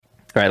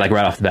right? Like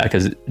right off the bat,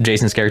 because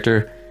Jason's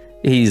character,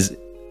 he's,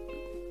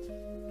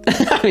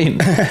 I mean,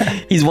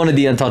 he's one of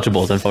the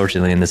untouchables,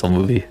 unfortunately, in this whole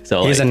movie.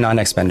 So he's a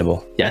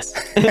non-expendable. Yes.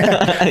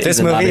 This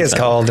movie is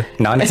called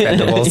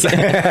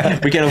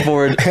Non-Expendables. We can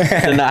afford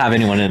to not have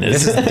anyone in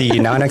this. This is the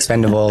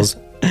Non-Expendables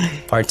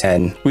Part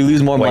 10. We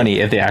lose more money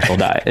if they actually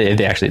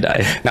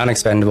die.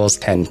 Non-Expendables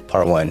 10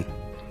 Part 1.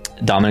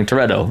 Dominic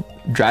Toretto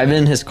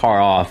driving his car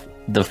off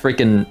the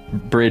freaking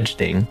bridge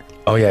thing.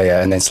 Oh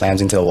yeah, and then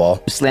slams into the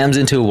wall. Slams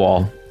into a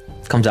wall,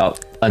 comes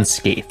out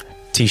unscathed.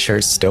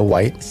 T-shirt still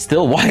white.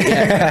 Still white. He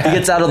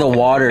gets out of the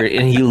water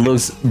and he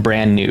looks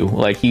brand new,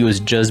 like he was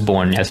just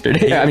born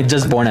yesterday. I mean,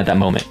 just born at that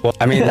moment. Well,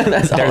 I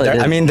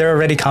mean, they're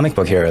already comic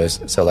book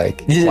heroes, so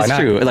like, why not?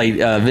 True. Like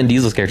Vin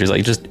Diesel's character is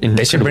like just.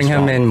 They should bring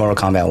him in Mortal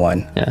Kombat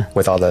 1. Yeah.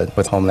 With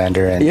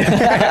Homelander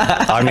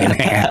and Army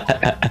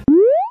Man.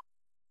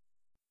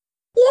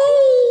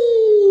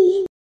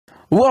 Yay!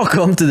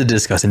 Welcome to the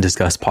Discuss and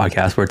Discuss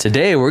podcast, where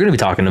today we're going to be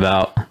talking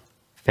about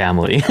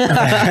family.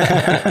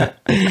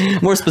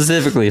 More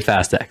specifically,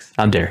 Fast X.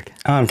 I'm Derek.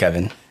 I'm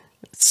Kevin.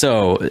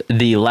 So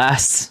the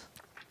last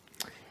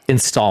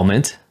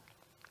installment,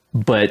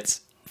 but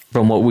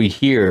from what we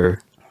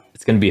hear,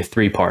 it's going to be a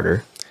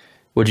 3-parter.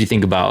 What do you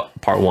think about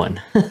part 1?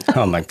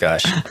 Oh my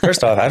gosh.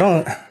 First off, I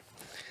don't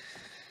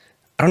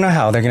know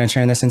how they're going to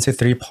turn this into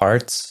 3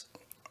 parts,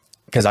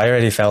 because I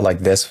already felt like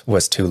this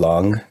was too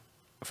long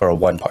for a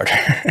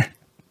 1-parter.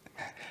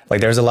 Like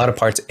there's a lot of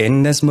parts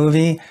in this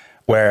movie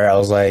where I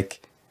was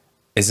like,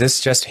 is this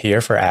just here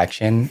for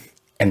action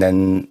and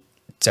then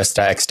just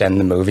to extend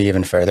the movie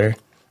even further?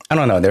 I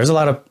don't know. There's a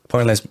lot of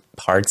pointless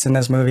parts in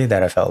this movie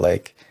that I felt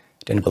like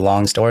didn't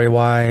belong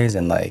story-wise,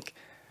 and like,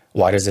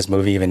 why does this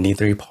movie even need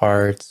 3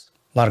 parts?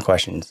 A lot of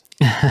questions.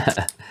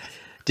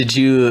 Did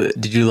you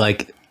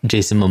like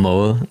Jason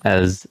Momoa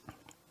as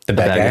the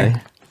bad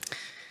guy?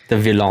 The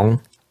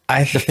villain?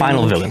 The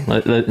final villain.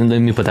 Let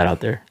me put that out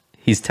there.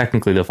 He's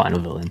technically the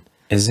final villain.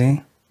 Is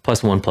he?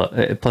 Plus one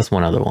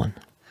other one.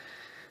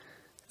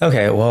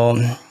 Okay, well,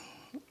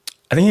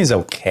 I think he's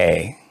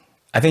okay.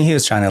 I think he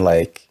was trying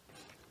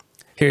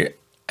to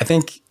I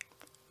think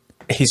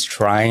he's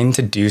trying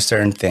to do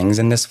certain things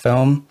in this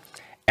film,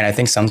 and I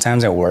think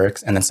sometimes it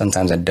works and then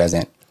sometimes it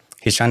doesn't.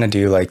 He's trying to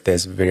do like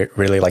this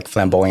really like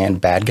flamboyant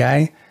bad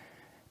guy,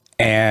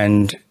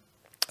 and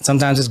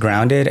sometimes it's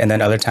grounded, and then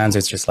other times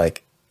it's just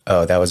like,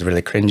 oh, that was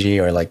really cringy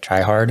or like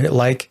try hard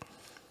like.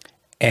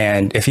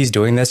 And if he's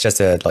doing this just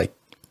to like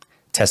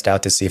test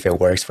out to see if it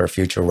works for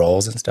future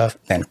roles and stuff,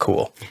 then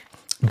cool.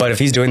 But if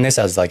he's doing this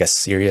as like a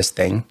serious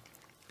thing,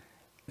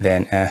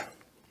 then I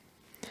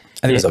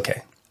think it's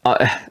okay.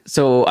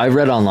 So I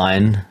read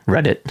online,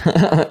 Reddit,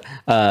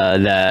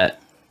 that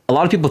a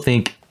lot of people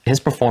think his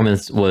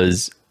performance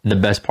was the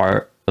best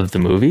part of the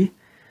movie,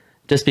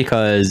 just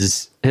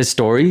because his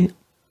story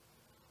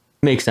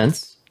makes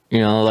sense. You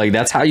know, like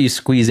that's how you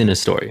squeeze in a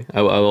story.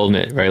 I will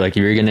admit, right? Like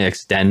if you're going to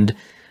extend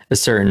a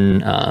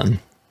certain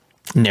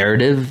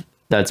narrative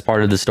that's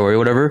part of the story or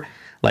whatever,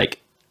 like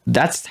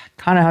that's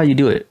kind of how you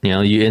do it. You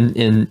know, you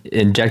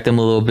inject them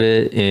a little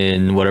bit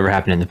in whatever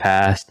happened in the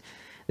past,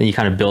 then you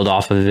kind of build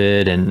off of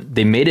it, and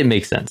they made it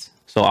make sense.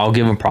 So I'll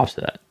give him props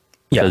to that,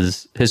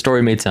 because his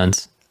story made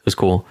sense. It was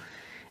cool.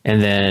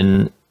 And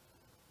then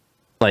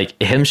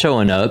like him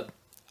showing up,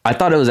 I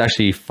thought it was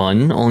actually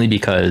fun only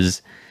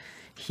because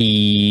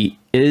he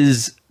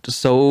is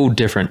so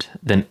different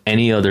than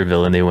any other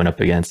villain they went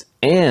up against,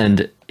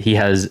 and he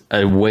has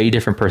a way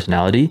different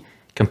personality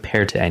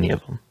compared to any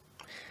of them.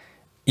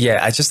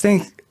 Yeah, I just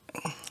think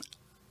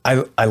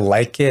I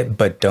like it,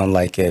 but don't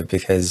like it,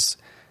 because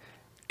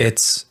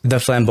it's the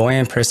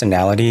flamboyant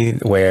personality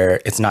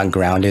where it's not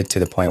grounded to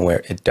the point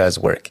where it does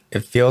work.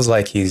 It feels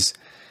like he's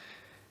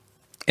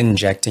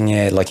injecting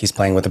it like he's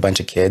playing with a bunch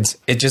of kids.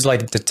 It just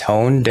like the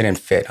tone didn't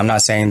fit. I'm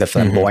not saying the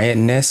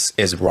flamboyantness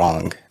is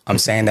wrong. I'm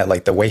saying that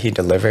like the way he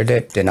delivered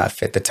it did not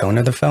fit the tone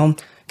of the film,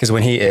 because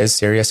when he is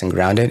serious and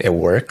grounded, it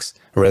works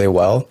really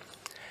well.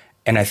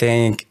 And I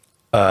think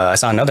I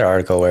saw another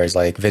article where it's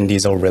like Vin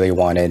Diesel really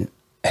wanted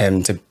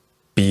him to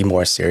be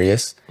more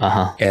serious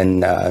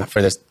in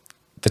for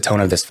the tone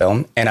of this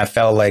film, and I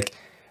felt like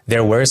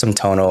there were some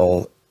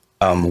tonal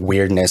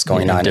weirdness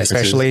going on,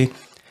 especially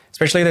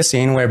the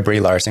scene where Brie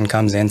Larson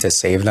comes in to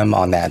save them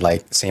on that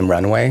like same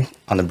runway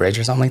on the bridge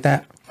or something like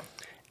that,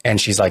 and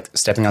she's like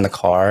stepping on the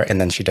car, and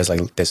then she does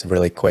like this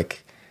really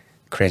quick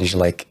cringe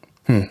like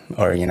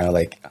or you know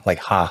like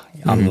ha,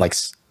 I'm like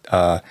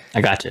I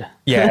gotcha.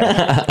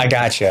 Yeah, I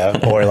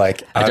gotcha. Or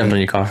like I jumped on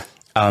your car.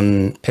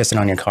 Pissing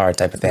on your car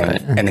type of thing.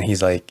 Right. And then he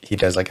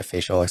does like a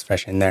facial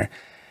expression there,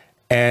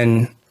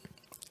 and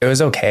it was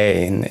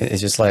okay. And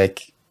it's just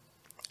like,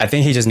 I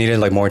think he just needed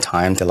like more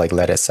time to like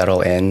let it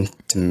settle in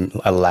to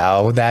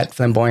allow that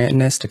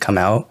flamboyantness to come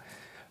out.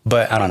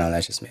 But I don't know.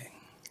 That's just me.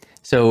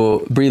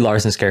 So Brie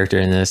Larson's character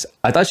in this,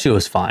 I thought she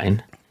was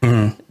fine.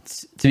 To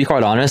be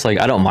quite honest, like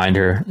I don't mind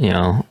her. You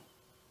know,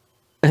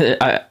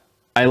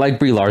 I like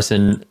Brie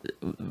Larson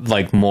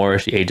like more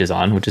as she ages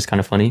on, which is kind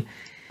of funny.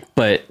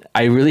 But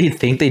I really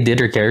think they did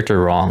her character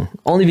wrong,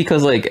 only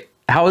because like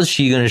how is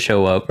she going to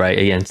show up, right?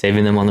 Again,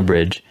 saving them on the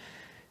bridge,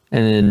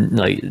 and then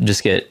like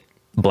just get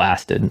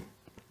blasted.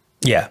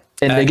 Yeah.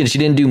 And again, she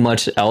didn't do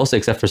much else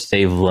except for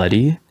save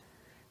Letty.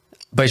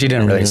 But she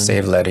didn't really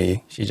save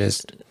Letty. She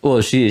just...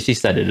 Well, she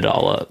set it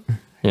all up,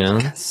 you know?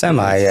 Yeah.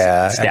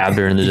 Stabbed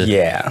her in the...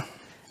 Yeah.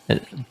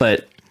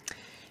 But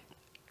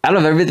out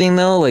of everything,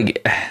 though,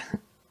 like,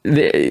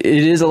 it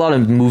is a lot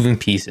of moving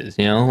pieces,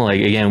 you know?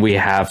 Like, again, we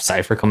have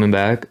Cypher coming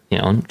back, you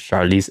know,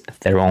 Charlize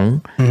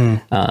Theron.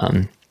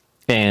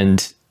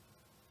 And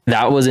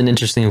that was an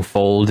interesting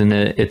fold in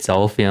it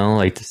itself, you know?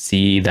 Like, to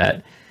see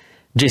that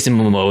Jason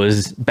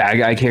Momoa's bad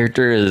guy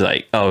character is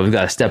like, oh, we've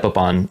got to step up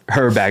on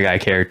her bad guy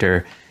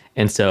character.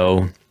 And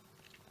so,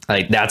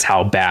 like, that's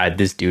how bad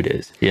this dude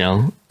is, you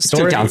know?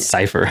 Took down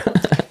Cypher.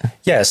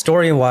 Yeah,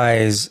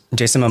 story-wise,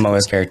 Jason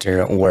Momoa's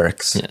character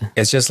works. Yeah.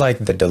 It's just, like,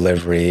 the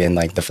delivery and,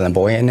 like, the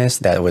flamboyantness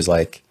that was,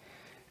 like,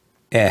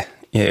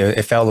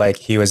 it felt like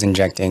he was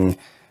injecting,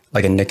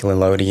 like, a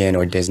Nickelodeon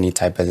or Disney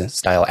type of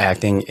style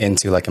acting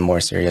into, like, a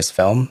more serious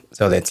film.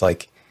 So that it's,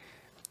 like,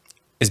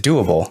 it's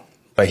doable,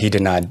 but he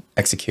did not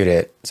execute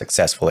it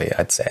successfully,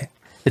 I'd say.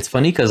 It's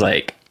funny because,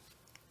 like,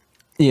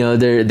 you know,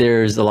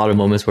 there's a lot of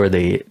moments where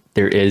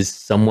there is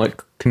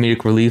somewhat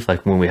comedic relief,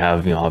 like when we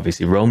have, you know,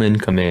 obviously Roman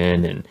come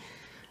in and,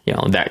 you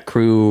know, that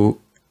crew.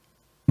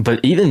 But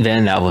even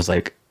then, that was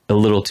like a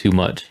little too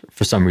much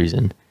for some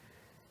reason.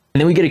 And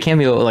then we get a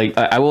cameo. Like,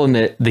 I will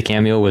admit, the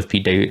cameo with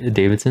Pete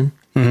Davidson,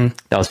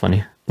 that was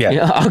funny.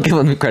 Yeah, I'll give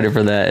him credit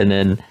for that. And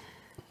then,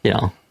 you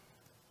know,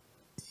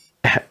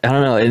 I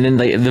don't know. And then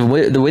like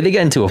the way they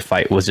get into a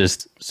fight was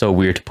just so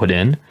weird to put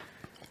in.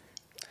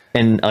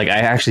 And like, I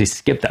actually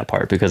skipped that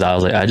part because I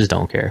was like, I just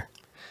don't care.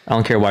 I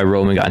don't care why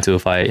Roman got into a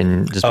fight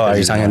and just. Oh, are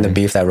you talking about the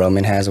beef that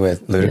Roman has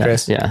with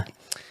Ludacris? Yeah.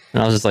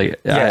 And I was just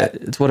like,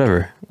 it's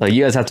whatever. Like,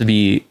 you guys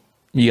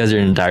are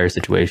in a dire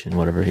situation,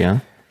 whatever, you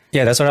know?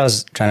 Yeah, that's what I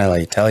was trying to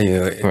like tell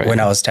you when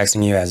I was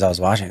texting you as I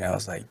was watching it. I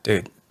was like,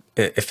 dude,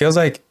 it feels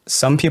like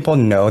some people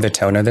know the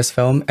tone of this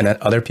film and then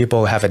other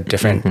people have a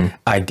different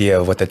idea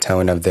of what the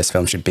tone of this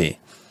film should be.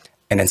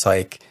 And it's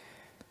like,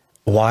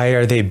 why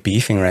are they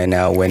beefing right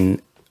now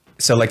when...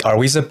 So, like, are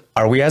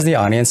we as the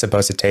audience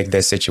supposed to take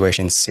this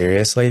situation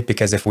seriously?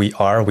 Because if we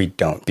are, we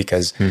don't.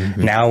 Because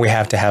now we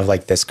have to have,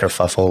 like, this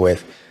kerfuffle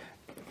with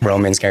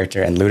Roman's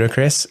character and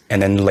Ludacris.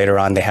 And then later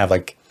on, they have,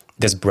 like,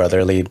 this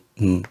brotherly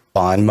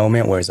bond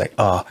moment where it's like,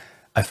 oh,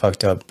 I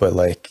fucked up, but,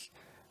 like,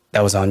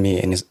 that was on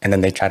me. And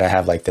then they try to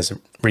have, like, this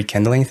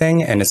rekindling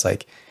thing. And it's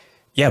like,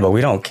 yeah, but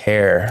we don't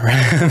care.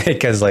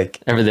 Because,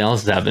 like... Everything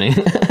else is happening.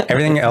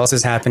 Everything else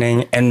is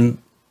happening. And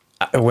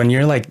when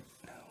you're, like...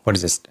 What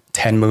is this,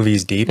 10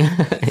 movies deep?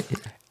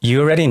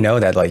 You already know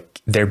that, like,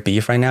 their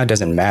beef right now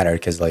doesn't matter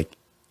because, like,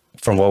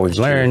 from what we've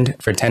learned,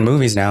 for 10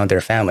 movies now, they're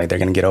family. They're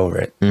going to get over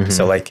it.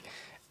 So, like,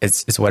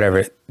 it's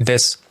whatever.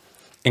 This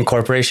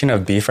incorporation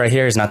of beef right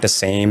here is not the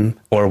same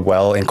or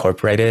well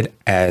incorporated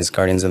as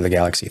Guardians of the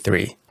Galaxy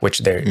 3, which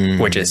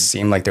it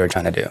seemed like they were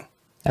trying to do.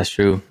 That's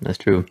true.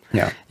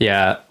 Yeah.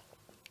 Yeah.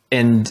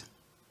 And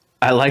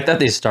I like that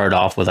they start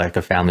off with, like,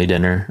 a family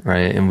dinner,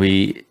 right? And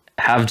we...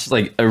 have just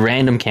like a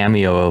random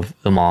cameo of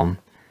the mom,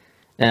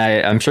 and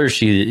I'm sure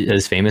she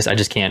is famous. I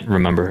just can't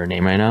remember her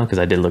name right now because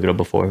I did look it up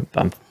before,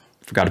 but I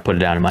forgot to put it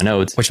down in my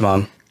notes. Which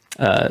mom?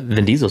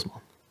 Vin Diesel's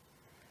mom.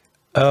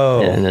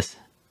 Oh, and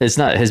it's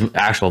not his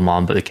actual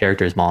mom, but the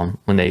character's mom.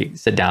 When they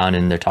sit down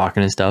and they're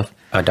talking and stuff.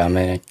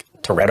 Dominic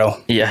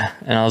Toretto. Yeah,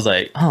 and I was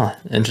like, oh,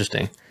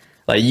 interesting.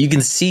 Like, you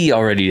can see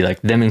already like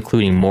them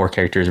including more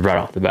characters right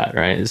off the bat,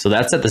 right? So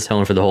that set the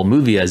tone for the whole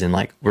movie, as in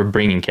like we're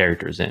bringing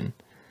characters in.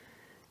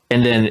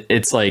 And then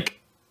it's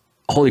like,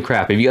 holy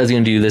crap, if you guys are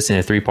going to do this in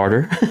a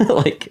 3-parter,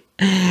 like,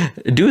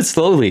 do it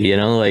slowly, you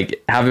know, like,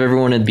 have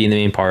everyone be in the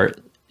main part,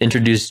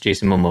 introduce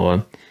Jason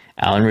Momoa,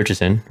 Alan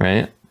Richardson,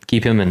 right?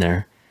 Keep him in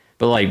there.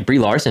 But, like, Brie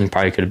Larson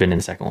probably could have been in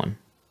the second one.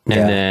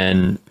 And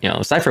then, you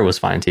know, Cypher was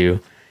fine,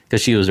 too,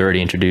 because she was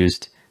already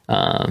introduced.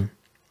 I'm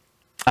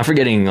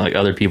forgetting, like,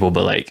 other people,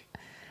 but, like,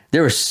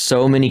 there were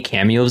so many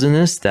cameos in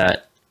this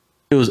that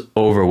it was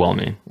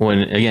overwhelming.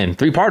 When, again,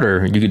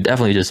 3-parter, you could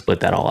definitely just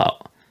split that all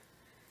out.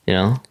 You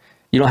know,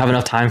 you don't have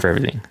enough time for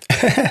everything.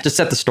 Just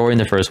set the story in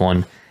the first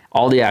one,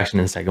 all the action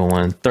in the second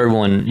one. Third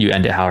one, you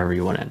end it however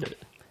you want to end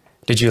it.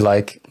 Did you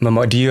like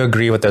Momoa? Do you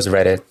agree with those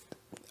Reddit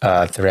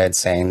threads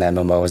saying that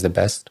Momoa was the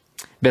best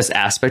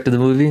aspect of the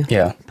movie?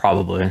 Yeah,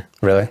 probably.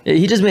 Really?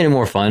 He just made it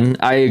more fun.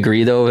 I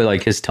agree though.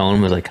 Like, his tone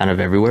was like kind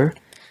of everywhere,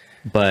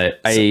 but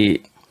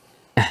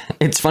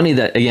it's funny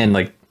that, again,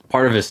 like,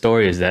 part of his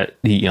story is that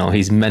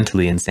he's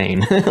mentally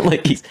insane.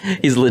 Like,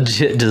 he's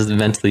legit just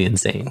mentally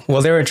insane.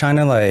 Well, they were trying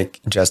to like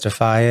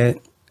justify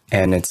it,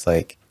 and it's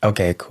like,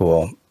 okay,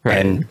 cool. Right.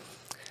 And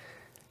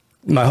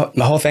my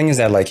whole thing is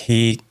that, like,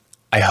 here's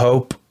my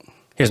hope.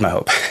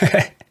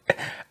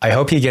 I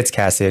hope he gets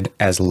casted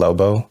as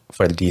Lobo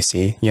for the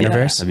DC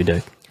universe. Yeah, that'd be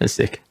dope. That's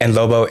sick. And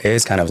Lobo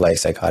is kind of like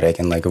psychotic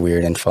and like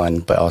weird and fun,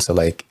 but also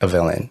like a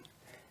villain.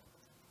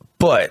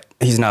 But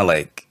he's not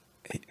like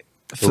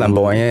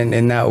flamboyant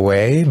in that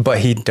way, but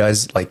he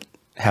does like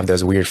have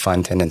those weird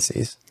fun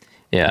tendencies.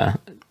 Yeah,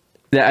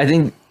 I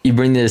think you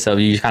bring this up,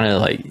 you kind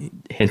of like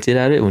hinted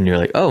at it when you're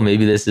like, oh,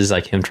 maybe this is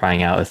like him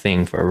trying out a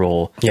thing for a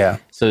role. Yeah.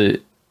 So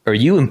are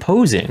you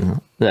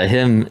imposing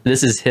that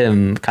this is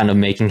him kind of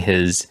making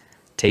his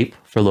tape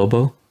for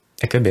Lobo?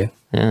 It could be.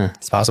 Yeah.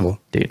 It's possible.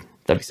 Dude,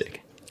 that'd be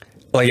sick.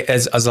 Like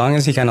as long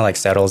as he kind of like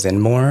settles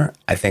in more,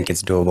 I think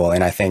it's doable.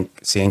 And I think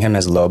seeing him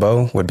as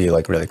Lobo would be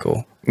like really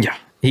cool. Yeah.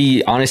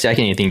 Honestly, I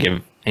can't even think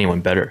of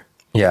anyone better.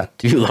 Yeah.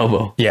 Do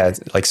Lobo. Yeah.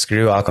 It's like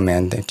screw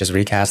Aquaman. They just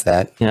recast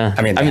that. Yeah.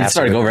 I mean, it's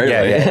starting to go right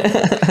away.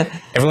 Yeah.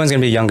 Everyone's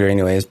going to be younger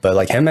anyways, but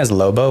like him as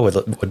Lobo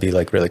would be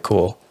like really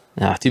cool.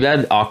 Yeah. Too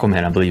bad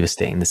Aquaman, I believe, is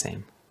staying the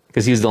same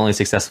because he was the only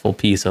successful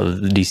piece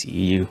of the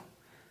DCEU.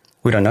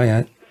 We don't know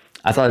yet.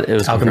 I thought it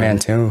was Aquaman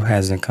 2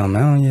 hasn't come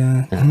out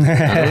yet.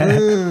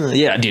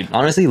 Yeah, dude.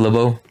 Honestly,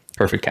 Lobo,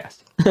 perfect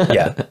cast.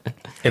 Yeah.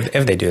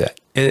 If they do that.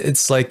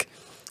 It's like,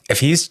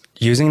 if he's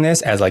using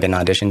this as like an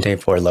audition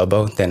tape for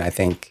Lobo, then I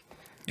think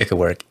it could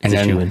work. And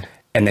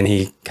then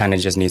he kind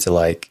of just needs to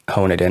like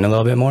hone it in a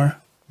little bit more.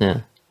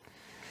 Yeah.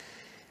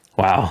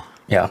 Wow.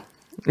 Yeah.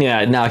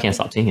 Yeah, now I can't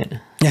stop seeing it.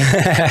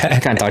 I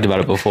kind of talked about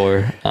it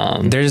before.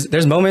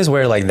 There's moments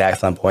where like that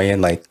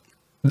flamboyant, like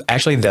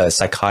actually the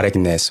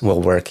psychoticness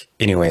will work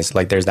anyways.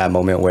 Like there's that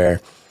moment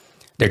where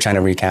they're trying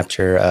to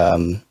recapture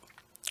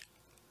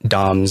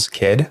Dom's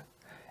kid,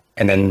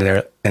 and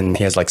then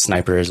he has like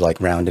snipers like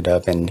rounded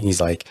up, and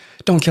he's like,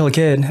 "Don't kill a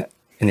kid,"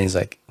 and he's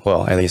like,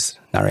 "Well, at least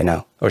not right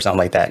now," or something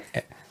like that.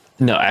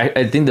 No,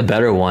 I think the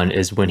better one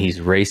is when he's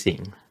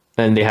racing.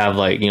 And they have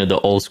like, the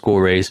old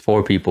school race,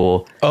 4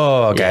 people.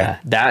 Oh, okay.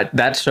 Yeah,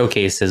 that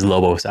showcases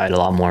Lobo side a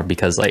lot more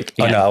because like.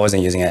 Oh, no, I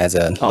wasn't using it as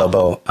a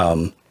Lobo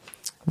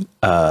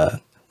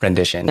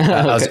rendition. Okay.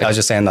 I was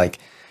just saying like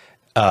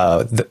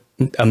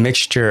a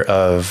mixture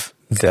of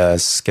the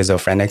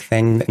schizophrenic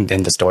thing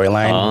in the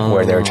storyline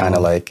where they're trying to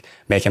like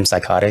make him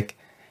psychotic.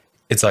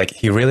 It's like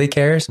he really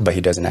cares, but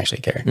he doesn't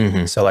actually care.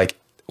 Mm-hmm. So like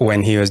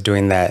when he was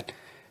doing that,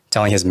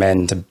 telling his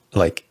men to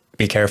like,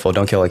 be careful,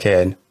 don't kill a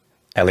kid.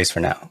 At least for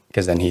now,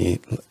 because then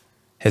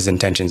his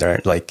intentions are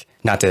like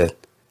not to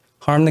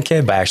harm the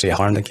kid, but actually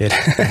harm the kid.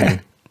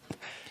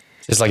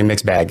 Just like a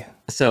mixed bag.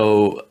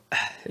 So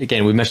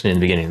again, we mentioned it in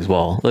the beginning as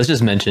well. Let's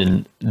just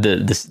mention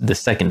the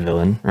second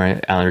villain,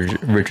 right? Alan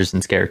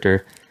Richardson's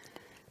character.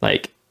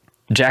 Like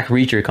Jack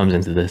Reacher comes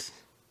into this,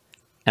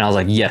 and I was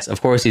like, yes,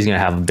 of course he's gonna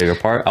have a bigger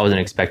part. I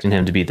wasn't expecting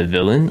him to be the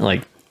villain.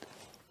 Like,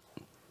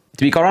 to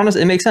be quite honest,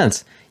 it makes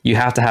sense. You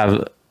have to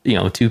have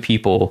 2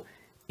 people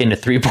in a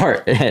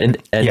 3-part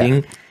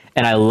ending,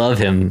 and I love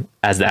him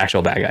as the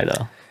actual bad guy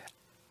though.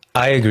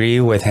 I agree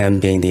with him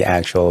being the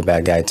actual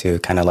bad guy too,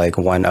 kind of like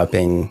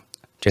one-upping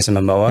Jason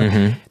Momoa.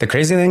 Mm-hmm. The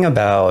crazy thing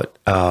about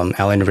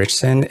Alan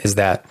Richardson is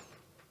that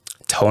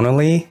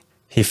tonally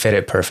he fit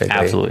it perfectly.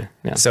 Absolutely.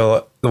 Yeah.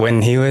 So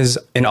when he was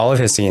in all of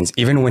his scenes,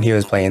 even when he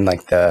was playing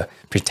like the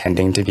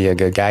pretending to be a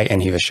good guy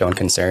and he was showing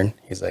concern,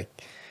 I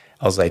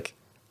was like,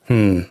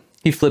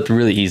 He flipped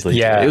really easily.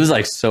 Yeah. Too. It was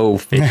like so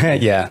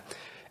fake. Yeah.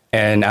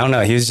 And I don't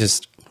know, he was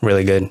just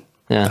really good.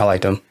 Yeah. I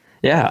liked him.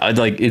 Yeah,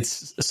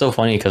 it's so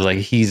funny because like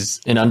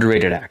he's an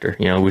underrated actor.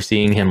 We're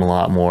seeing him a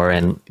lot more,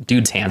 and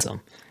dude's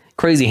handsome,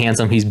 crazy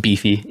handsome. He's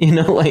beefy.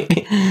 Like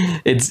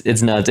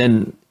it's nuts.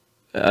 And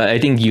I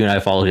think you and I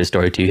followed his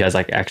story too. He has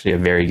like actually a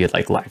very good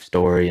like life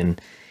story,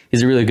 and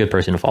he's a really good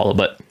person to follow.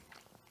 But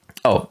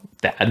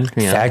Thad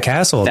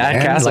Castle,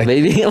 Thad Castle, like,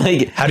 baby.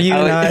 Like, how do you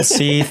not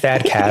see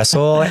Thad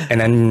Castle and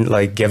then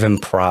like give him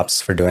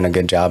props for doing a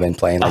good job in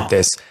playing like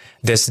this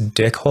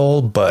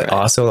dickhole, but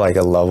also like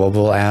a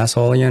lovable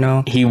asshole,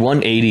 He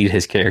 180'd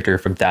his character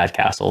from Thad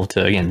Castle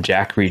to, again,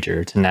 Jack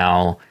Reacher to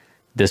now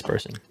this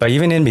person. But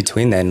even in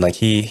between then, like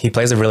he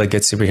plays a really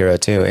good superhero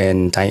too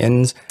in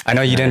Titans. I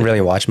know you didn't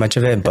really watch much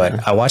of it,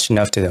 but I watched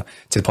enough to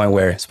the point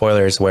where,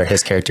 spoilers, where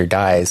his character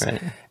dies.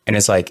 Right. And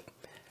it's like,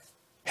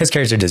 his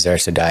character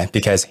deserves to die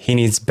because he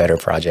needs better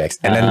projects.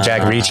 And then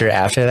Jack Reacher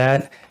after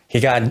that,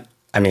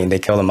 they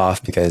killed him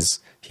off because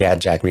he had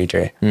Jack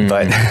Reacher. Mm-hmm.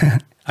 But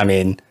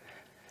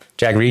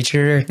Jack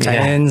Reacher,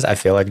 Titans, I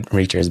feel like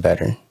Reacher is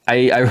better.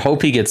 I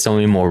hope he gets so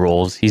many more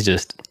roles. He's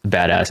just a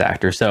badass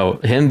actor. So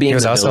him being he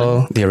was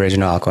also the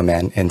original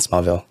Aquaman in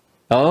Smallville.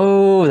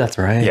 Oh, that's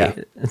right. Yeah.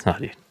 It's not,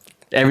 dude.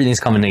 Everything's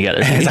coming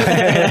together.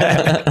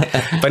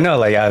 But no,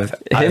 like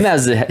him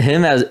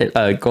as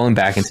going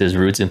back into his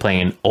roots and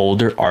playing an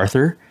older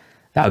Arthur,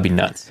 that would be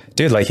nuts,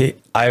 dude. Like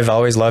I've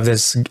always loved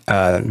this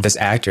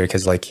actor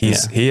because like he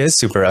is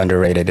super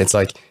underrated. It's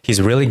like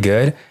he's really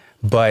good,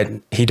 but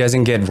he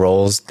doesn't get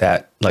roles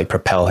that like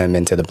propel him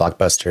into the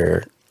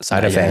blockbuster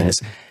side of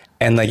things.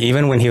 And like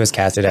even when he was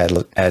casted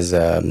as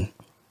I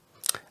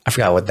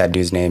forgot what that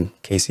dude's name,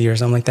 Casey or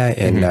something like that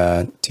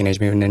in Teenage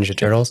Mutant Ninja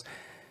Turtles.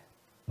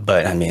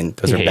 But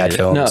those are bad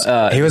films.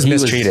 No, he was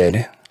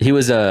mistreated. He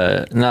was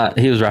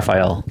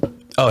Raphael.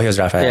 Oh, he was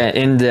Raphael. Yeah,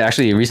 and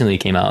actually recently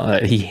came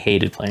out. He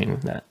hated playing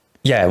that.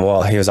 Yeah,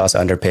 well, he was also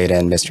underpaid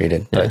and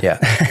mistreated. But yeah.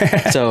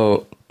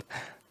 So,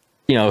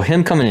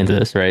 him coming into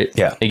this, right?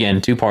 Yeah. Again,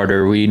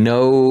 2-parter. We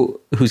know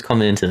who's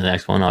coming into the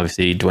next one.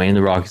 Obviously, Dwayne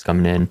The Rock is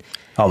coming in.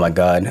 Oh my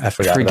God, I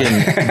forgot.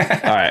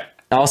 Freaking! All right,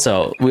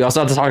 Also, we also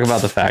have to talk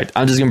about the fact.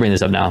 I'm just gonna bring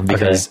this up now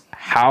because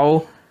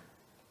how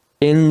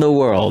in the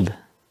world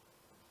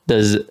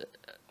does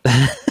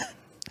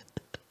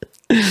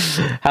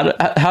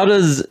how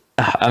does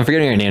I'm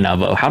forgetting her name now,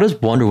 but how does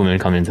Wonder Woman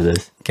come into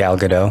this? Gal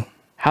Gadot.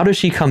 How does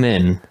she come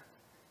in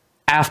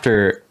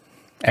after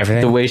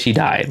Everything. the way she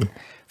died?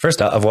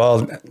 First off,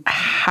 well,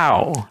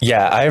 How?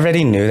 yeah, I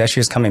already knew that she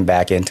was coming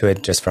back into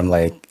it just from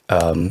like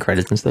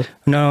Credits and stuff?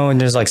 no,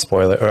 and there's like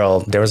spoiler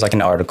or there was like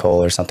an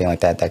article or something like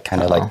that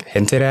kind of like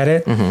hinted at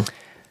it.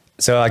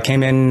 So I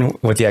came in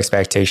with the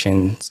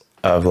expectations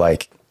of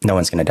like no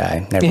one's gonna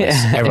die.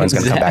 Everyone's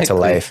gonna come back to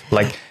life.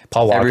 Like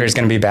Paul Walker's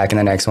gonna be back in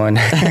the next one.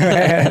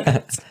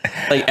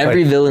 Like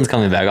every villain's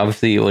coming back.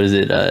 Obviously, what is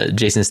it?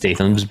 Jason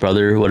Statham's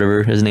brother,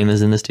 whatever his name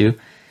is in this too.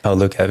 Oh,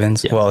 Luke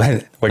Evans. Yeah.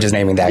 Well, we're just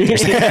naming the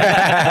actors.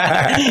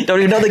 Don't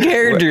even know the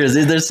characters.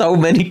 There's so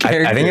many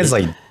characters. I think it's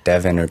like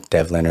Devin or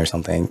Devlin or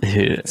something.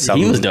 He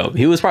was dope.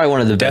 He was probably one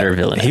of the better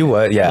villains. He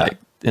was, yeah, like,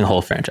 in the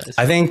whole franchise.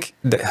 I think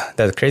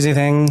the crazy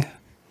thing.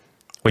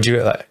 Would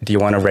you do you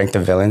want to rank the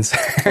villains?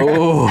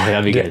 Oh,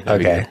 that'd be good.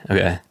 Okay.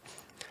 Okay.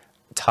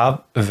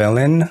 Top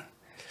villain.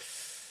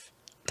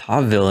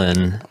 Top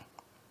villain.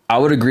 I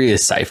would agree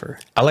is Cypher.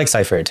 I like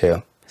Cypher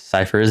too.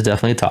 Cypher is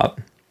definitely top.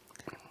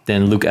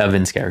 Then Luke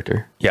Evans'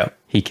 character. Yep.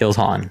 He kills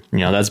Han. You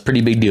know, that's a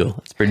pretty big deal.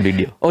 That's a pretty big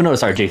deal. Oh no,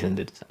 sorry, Jason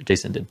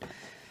did.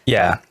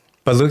 Yeah,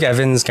 but Luke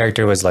Evans'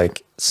 character was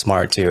like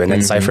smart too, and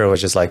then Cypher was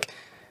just like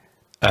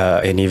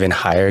an even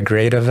higher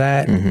grade of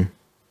that,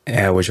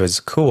 which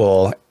was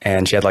cool.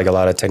 And she had like a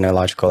lot of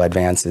technological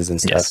advances and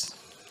stuff. Yes.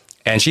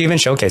 And she even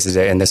showcases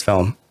it in this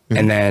film.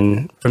 And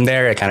then from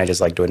there, it kind of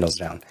just like dwindles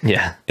down.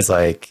 Yeah. It's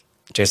like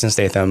Jason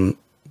Statham,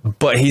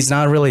 but he's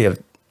not really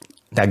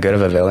that good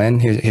of a villain.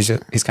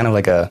 He's kind of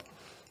like a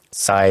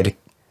side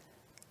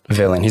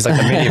villain. He's like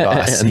the mini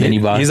boss. Mini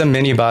boss. He's a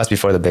mini boss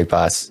before the big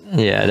boss.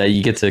 Yeah, that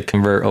you get to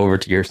convert over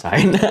to your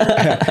side.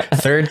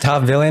 Third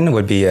top villain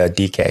would be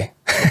DK.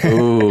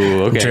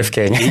 Ooh, okay. Drift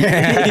King.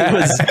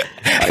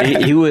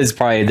 he was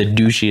probably the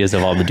douchiest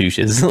of all the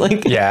douches.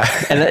 Like, yeah.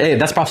 And hey,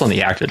 that's props on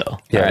the actor though.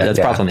 Yeah, right? That's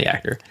props on the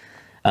actor.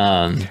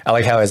 I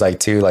like how it's like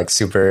two like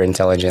super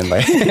intelligent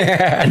like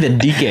and then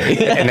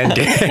DK. and then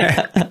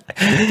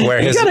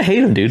where You gotta hate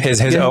him, dude.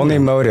 his only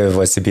motive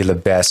was to be the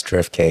best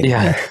Drift King.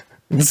 Yeah.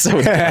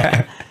 So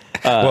dumb.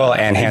 Well,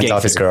 and hands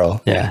off his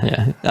girl.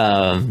 Yeah.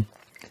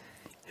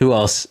 Who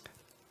else?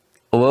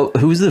 Well,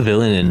 who's the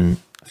villain in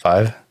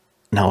 5?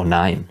 No,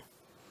 9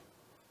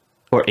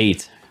 or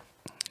 8?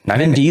 Not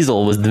Vin in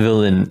Diesel was the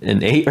villain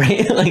in 8,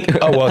 right?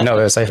 Like, oh well, no,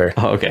 it was Cypher.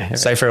 oh, okay. Right.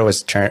 Cypher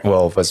was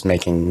was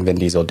making Vin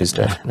Diesel do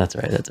stuff. That's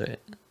right.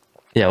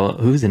 Yeah. Well,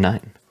 who's in 9?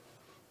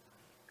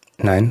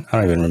 9? I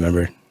don't even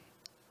remember.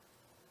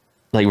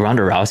 Like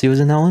Ronda Rousey was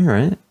in that one,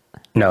 right?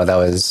 No, that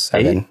was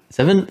 7. 8?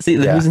 7? See,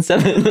 who's in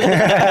 7?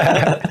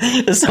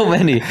 There's so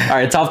many. All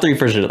right, top 3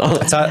 for sure.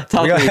 Top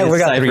 3 we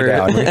got 3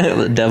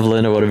 down.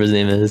 Devlin or whatever his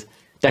name is.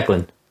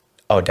 Declan.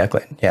 Oh,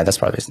 Declan. Yeah, that's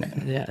probably his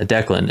name. Yeah,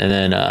 Declan. And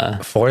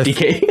then Fourth.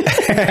 DK.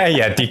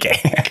 Yeah,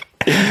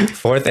 DK.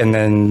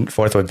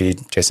 Fourth would be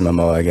Jason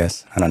Momoa, I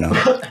guess. I don't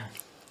know.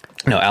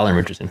 No, Alan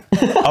Richardson.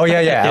 Oh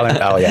yeah, Alan.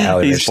 Oh yeah,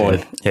 Alan He's Richardson.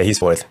 fourth. Yeah, he's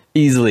fourth.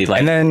 Easily. Like,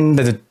 And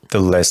then the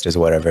list is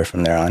whatever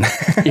from there on.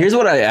 here's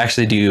what I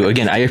actually do.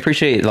 Again, I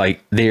appreciate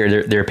like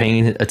they're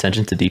paying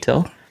attention to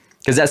detail,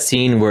 because that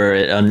scene where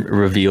it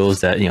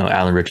reveals that, you know,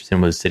 Alan Richardson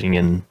was sitting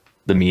in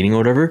the meeting or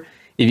whatever.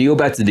 If you go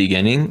back to the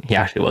beginning, he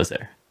actually was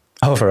there.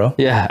 Oh, for real?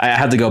 Yeah, I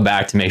had to go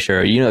back to make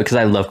sure, you know, because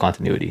I love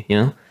continuity. You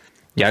know,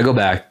 yeah, I go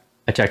back,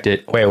 I checked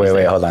it. Wait,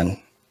 hold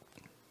on.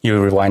 You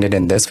rewinded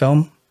in this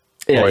film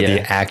or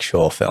the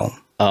actual film?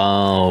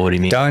 Oh, what do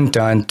you mean?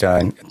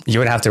 Dun. You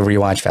would have to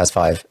rewatch Fast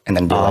 5 and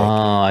then be like,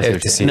 I see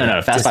what you're saying.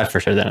 No, Fast 5 for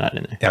sure. They're not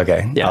in there.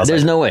 Okay. Yeah,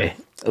 there's no way.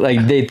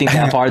 Like, they think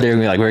that far. They're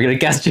gonna be like, we're gonna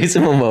cast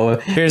Jason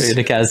Momoa. We're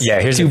gonna cast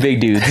two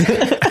big dudes.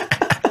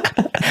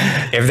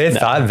 If they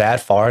thought that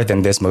far,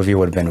 then this movie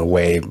would have been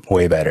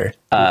way better.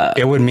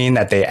 It would mean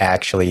that they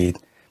actually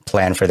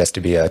planned for this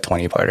to be a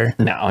 20-parter.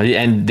 No,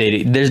 and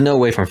there's no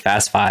way from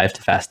Fast 5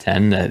 to Fast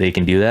 10 that they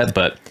can do that.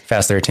 But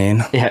Fast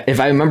 13. Yeah, if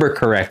I remember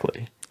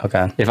correctly.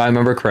 Okay. If I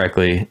remember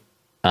correctly,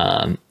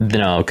 no,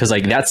 because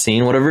like that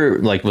scene, whatever,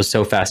 like was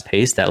so fast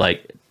paced that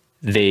like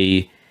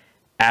they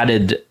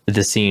added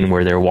the scene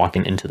where they're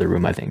walking into the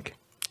room. I think.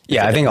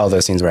 Yeah, I think all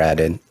those scenes were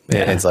added.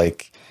 Yeah. It's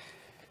like.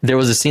 There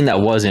was a scene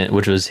that wasn't,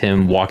 which was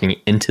him walking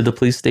into the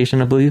police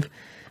station, I believe.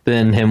 But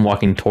then him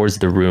walking towards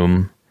the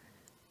room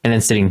and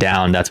then sitting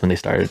down. That's when they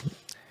started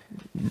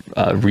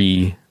That's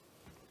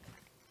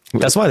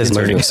why this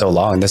movie was so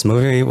long. This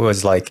movie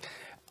was like,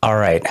 all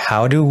right,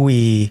 how do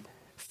we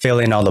fill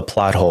in all the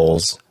plot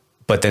holes,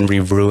 but then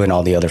ruin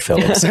all the other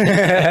films?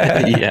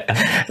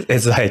 Yeah.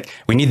 It's like,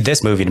 we need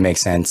this movie to make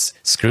sense.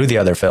 Screw the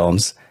other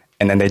films.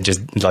 And then they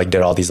just like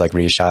did all these like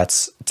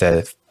reshots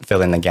to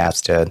fill in the gaps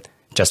to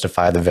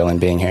justify the villain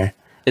being here.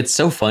 It's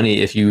so funny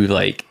if you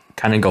like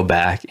kind of go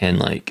back and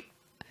like,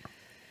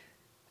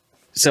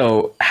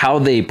 so how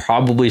they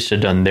probably should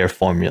have done their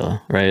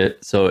formula, right?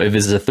 So if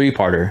it's a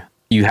 3-parter,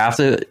 you have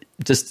to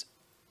just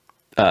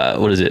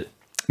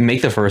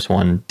make the first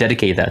one,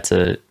 dedicate that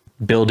to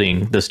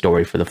building the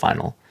story for the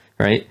final,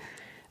 right?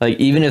 Like,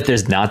 even if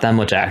there's not that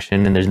much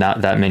action and there's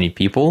not that many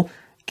people,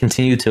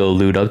 continue to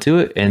allude up to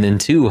it, and then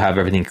 2, have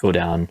everything go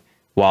down,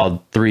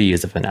 while 3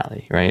 is the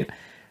finale, right?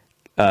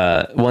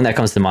 One that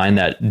comes to mind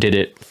that did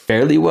it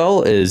fairly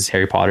well is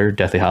Harry Potter,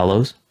 Deathly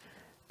Hallows.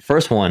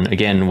 First one,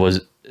 again,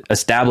 was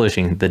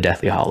establishing the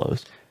Deathly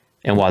Hallows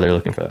and why they're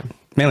looking for them.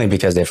 Mainly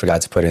because they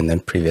forgot to put it in the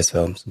previous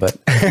films, but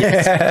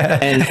yes.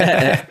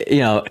 And you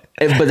know,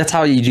 but that's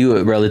how you do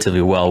it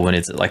relatively well when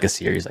it's like a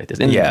series like this.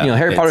 And yeah, you know,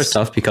 Harry Potter's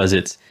tough because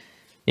it's,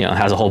 you know,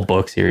 has a whole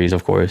book series,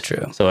 of course.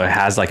 True. So it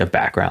has like a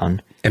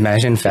background.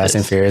 Imagine Fast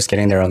and Furious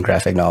getting their own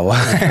graphic novel.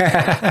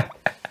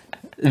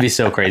 It'd be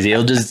so crazy.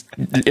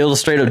 It'll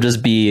straight up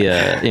just be,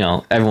 you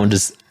know, everyone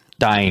just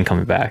dying and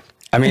coming back.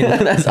 I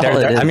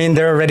mean,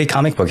 they're already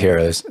comic book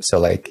heroes, so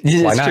like, why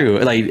it's not? true.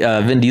 Like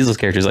Vin Diesel's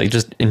characters, like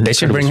just they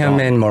should bring him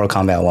in Mortal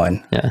Kombat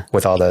 1. Yeah,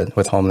 with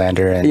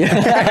Homelander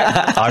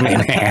and Army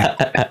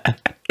Man.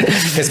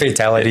 His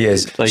fatality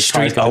is like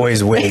Street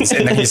always wins,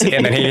 and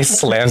then he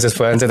slams his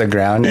foot into the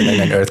ground, and then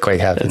an earthquake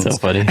happens. That's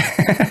so funny.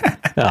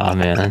 Oh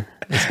man,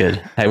 that's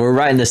good. Hey, we're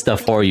writing this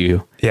stuff for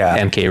you,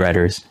 MK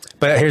writers.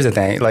 But here's the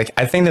thing: like,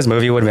 I think this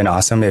movie would have been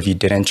awesome if you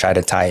didn't try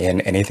to tie in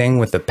anything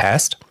with the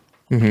past.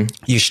 Mm-hmm.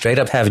 You straight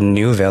up have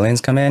new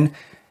villains come in,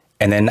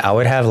 and then I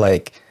would have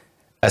like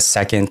a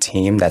second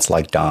team that's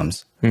like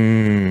Dom's,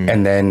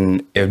 and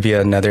then it would be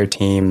another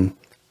team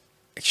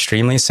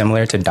extremely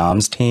similar to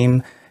Dom's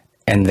team,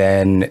 and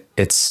then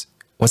it's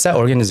what's that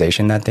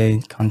organization that they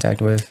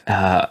contact with?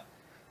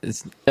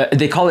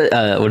 They call it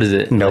what is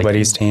it?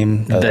 Nobody's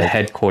team. The like,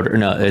 headquarters.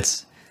 No,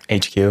 it's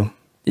HQ. Yeah,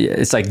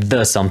 it's like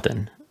the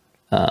something.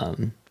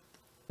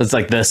 It's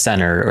like the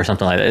center or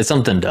something like that. It's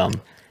something dumb.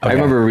 Okay. I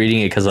remember reading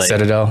it because like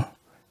Citadel.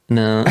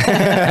 No.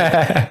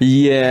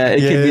 Yeah, it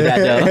could be that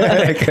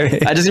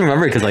though. I just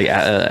remember because like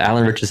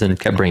Alan Richardson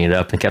kept bringing it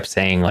up and kept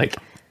saying like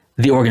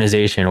the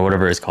organization or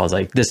whatever it's called,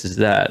 like this is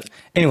that.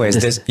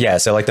 Anyways,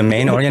 so like the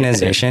main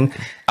organization,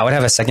 I would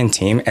have a second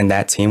team, and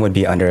that team would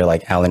be under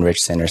like Alan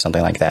Richardson or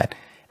something like that.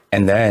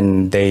 And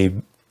then they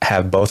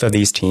have both of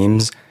these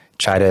teams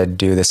try to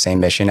do the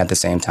same mission at the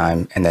same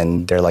time, and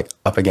then they're like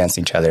up against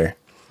each other.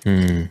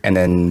 And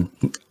then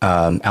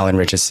Alan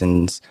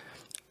Richardson's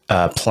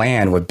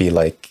plan would be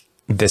like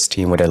this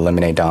team would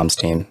eliminate Dom's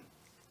team.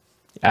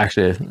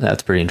 Actually,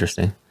 that's pretty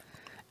interesting.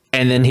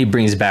 And then he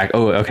brings back,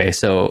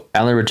 so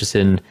Alan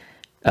Richardson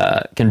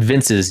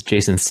convinces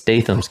Jason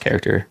Statham's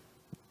character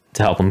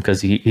to help him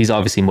because he's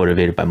obviously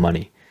motivated by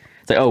money.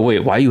 It's like, oh,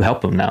 wait, why you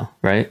help him now,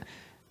 right?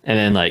 And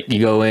then like you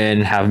go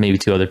in, have maybe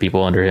 2 other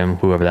people under him,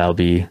 whoever that'll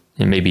be,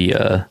 and maybe,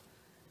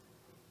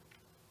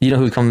 you know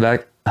who's coming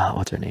back? Oh,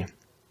 what's her name?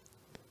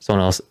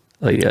 Someone else.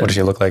 Like, what does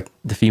she look like?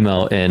 The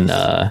female in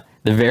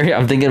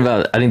I'm thinking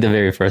about, I think the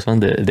very first one,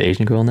 the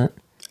Asian girl in that.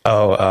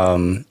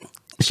 Oh,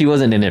 she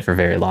wasn't in it for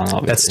very long,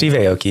 obviously. That's Steve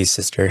Aoki's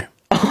sister.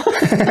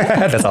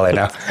 That's all I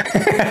know.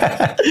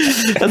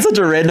 That's such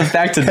a random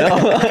fact to know.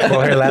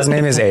 Well, her last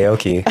name is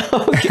Aoki.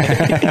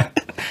 Okay.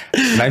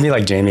 Might be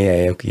like Jamie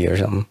Aoki or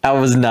something. I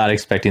was not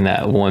expecting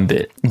that one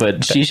bit,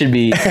 but she should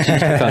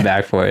come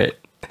back for it.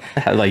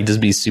 Like, just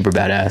be super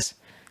badass.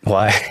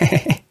 Why?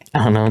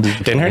 I don't know.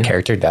 Didn't her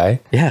character die?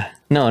 Yeah.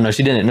 No,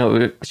 she didn't.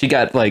 No, she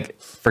got like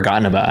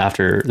forgotten about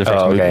after the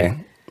first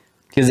movie.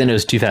 Because then it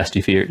was Too Fast,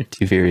 Too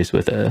Furious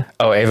with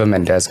Ava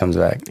Mendes comes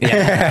back.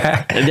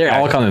 Yeah. They're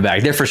all coming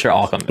back. They're for sure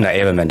all coming back. No,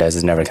 Ava Mendes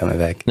is never coming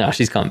back. No,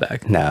 she's coming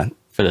back. No.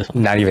 For this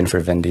one. Not even for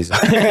Vin Diesel.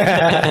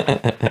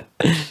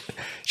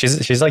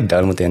 She's like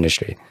done with the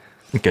industry.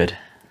 Good.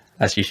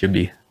 As she should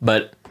be.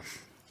 But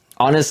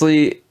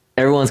honestly,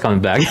 everyone's coming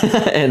back.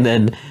 And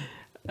then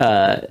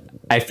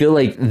I feel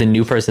like the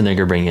new person they're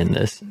going to bring in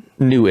this,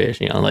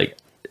 newish, you know, like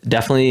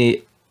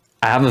definitely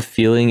I have a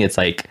feeling it's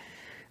like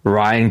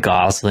Ryan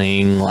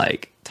Gosling,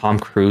 like Tom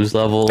Cruise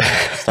level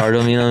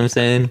stardom, you know what I'm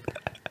saying?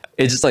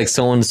 It's just like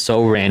someone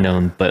so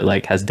random, but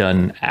like has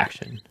done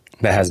action.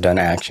 That has done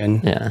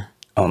action? Yeah.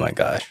 Oh my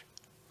gosh.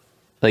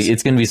 Like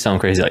it's going to be something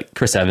crazy, like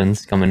Chris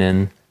Evans coming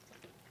in.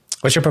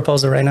 What's your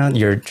proposal right now?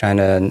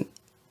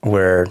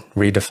 We're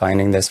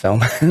redefining this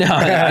film? No,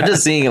 I'm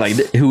just seeing like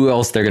who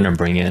else they're going to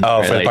bring in. Oh,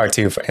 right? for like, part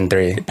 2 and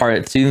 3.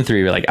 Part 2 and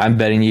 3, like I'm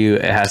betting you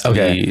it has to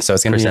be so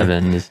it's gonna Chris be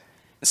Evans.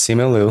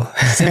 Simu Liu.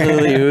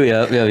 Simu Liu,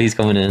 yeah, he's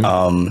coming in.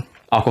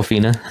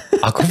 Aquafina.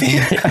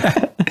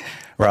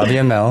 Robbie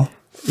Amell.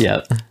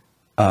 Yep.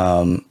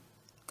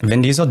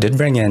 Vin Diesel did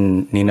bring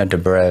in Nina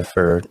Dobrev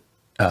for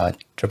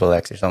Triple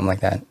X or something like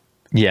that.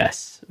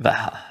 Yes, but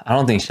I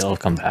don't think she'll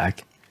come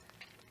back.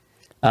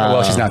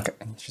 Well, she's not.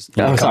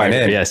 Sorry.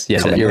 In. Yes,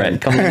 you're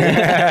right. Coming in.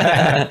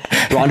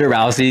 Ronda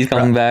Rousey's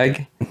coming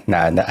back.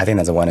 Nah, I think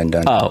that's a one and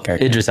done. Oh,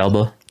 character. Idris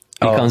Elba.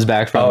 He comes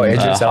back from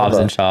Hobbs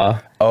and Shaw.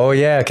 Oh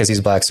yeah, because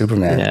he's Black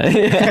Superman. Yeah.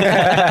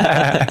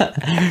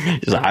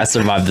 He's like, I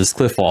survived this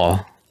cliff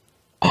fall.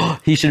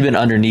 He should have been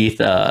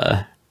underneath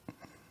Alan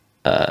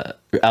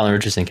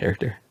Richardson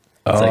character.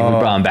 It's like we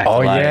brought him back to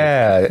life.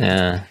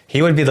 Yeah.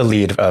 He would be the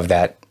lead of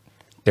that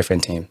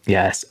different team.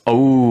 Yes.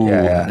 Oh,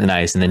 Yeah.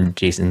 nice. And then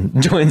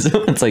Jason joins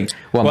them. It's like,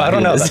 Well, I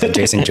don't know about the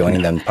Jason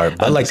joining them part,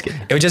 but like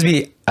it would just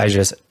be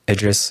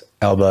Idris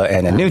Elba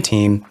and a new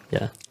team.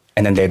 Yeah.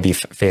 And then they'd be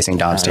facing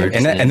Dom's team.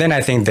 And then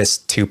I think this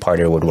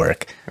 2-parter would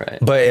work. Right.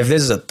 But if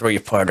this is a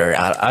 3-parter,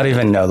 I don't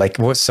even know. Like,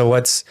 what's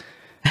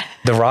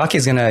The Rock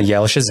is going to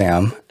yell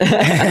Shazam.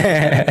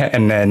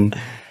 And then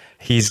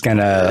he's going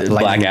to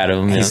Black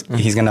Adam.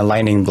 He's going to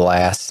lightning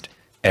blast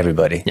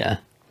everybody. Yeah.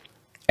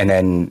 And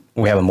then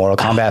we have a Mortal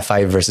Kombat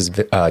fight versus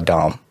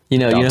Dom. You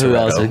know Dom who Toretto.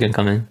 else is going to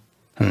come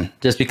in?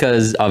 Just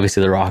because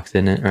obviously The Rock's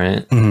in it,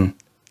 right? Mm-hmm.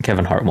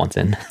 Kevin Hart wants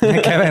in.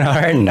 Kevin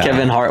Hart? No.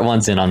 Kevin Hart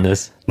wants in on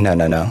this.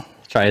 No.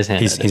 Try his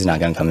hand. He's not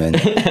going to come in.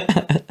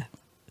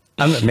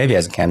 Maybe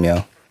as a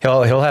cameo.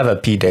 He'll have a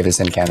Pete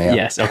Davidson cameo.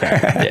 Yes.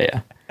 Okay.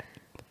 Yeah.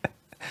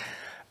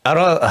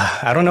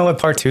 I don't know what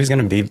part 2 is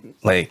going to be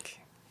like.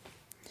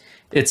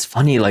 It's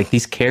funny, like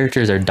these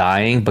characters are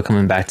dying but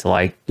coming back to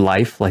like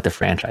life, like the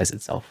franchise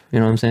itself. You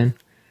know what I'm saying?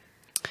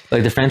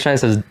 Like the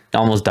franchise has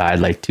almost died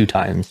like 2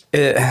 times.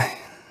 And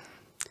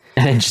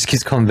it just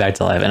keeps coming back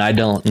to life. And I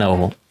don't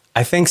know.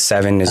 I think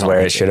 7 is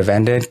where it should have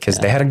ended because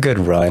they had a good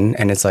run.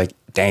 And it's like,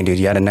 dang, dude,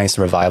 you had a nice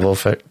revival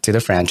to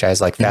the franchise.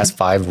 Like Fast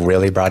 5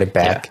 really brought it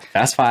back. Yeah.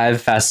 Fast 5,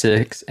 Fast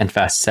 6, and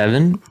Fast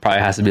 7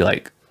 probably has to be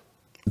like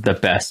the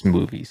best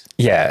movies.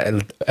 Yeah,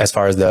 as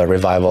far as the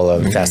revival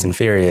of Fast and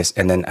Furious.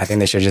 And then I think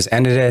they should have just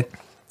ended it.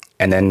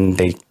 And then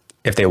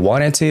if they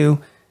wanted to,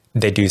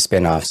 they do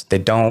spin-offs. They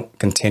don't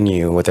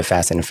continue with the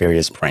Fast and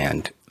Furious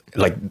brand.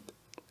 Like,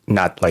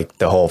 not like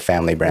the whole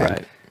family brand.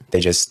 Right. They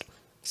just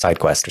side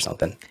quest or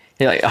something.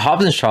 Yeah, like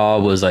Hobbs and Shaw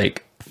was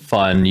like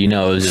fun. You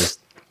know, it was just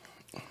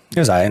It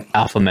was all right.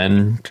 alpha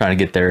men trying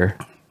to get their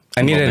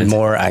I needed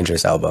more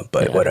Idris Elba,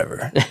 but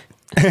whatever.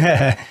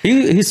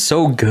 He's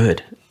so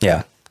good.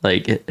 Yeah.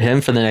 Like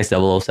him for the next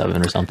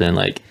 007 or something.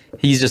 Like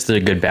he's just a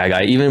good bad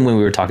guy. Even when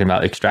we were talking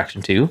about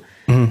Extraction 2,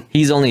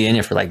 he's only in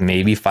it for like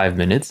maybe 5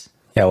 minutes.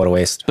 Yeah, what a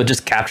waste. But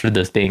just captured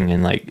this thing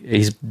and like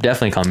he's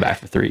definitely coming back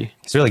for 3.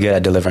 He's really good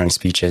at delivering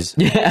speeches.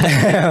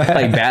 Yeah.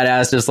 Like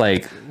badass, just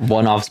like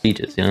one-off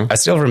speeches, you know? I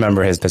still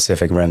remember his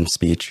Pacific Rim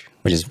speech,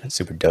 which is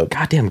super dope.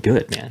 Goddamn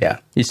good, man. Yeah.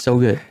 He's so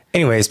good.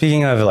 Anyway,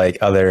 speaking of like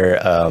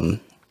other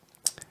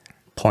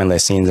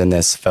pointless scenes in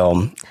this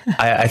film,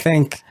 I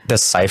think the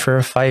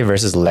Cypher fight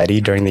versus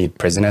Letty during the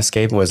prison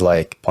escape was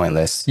like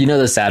pointless. You know,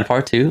 the sad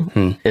part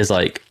too is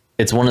like,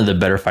 it's one of the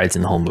better fights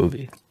in the whole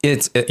movie.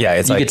 It's You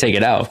like could take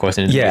it out, of course,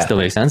 and it still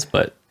makes sense,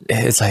 but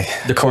it's like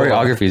the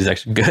choreography is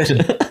actually good.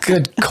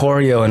 good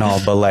choreo and all,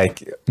 but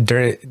like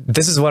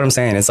this is what I'm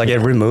saying. It's like it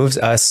removes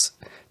us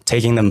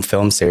taking them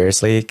film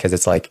seriously because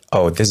it's like,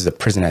 oh, this is a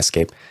prison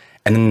escape,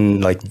 and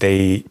then like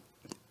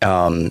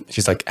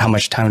she's like, how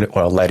much time?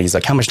 Letty's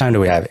like, how much time do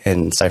we have?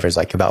 And Cypher's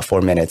like, about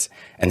 4 minutes,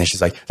 and then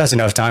she's like, that's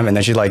enough time, and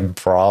then she like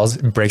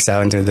breaks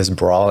out into this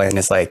brawl, and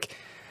it's like,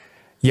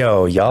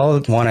 yo,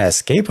 y'all want to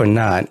escape or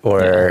not?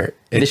 Or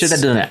they should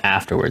have done it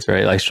afterwards,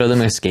 right? Like show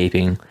them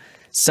escaping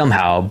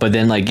somehow, but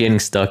then like getting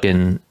stuck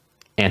in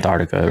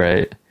Antarctica,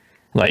 right?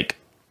 Like,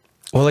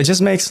 well, it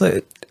just makes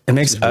us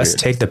weird.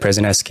 Take the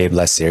prison escape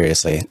less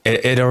seriously.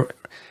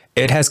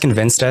 It has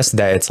convinced us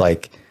that it's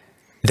like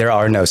there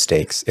are no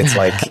stakes. It's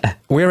like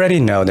we already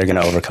know they're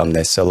gonna overcome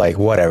this, so like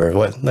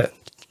whatever.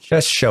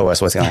 Just show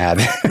us what's gonna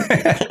happen.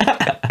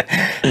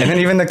 And then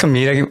even the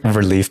comedic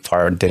relief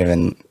part didn't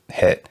even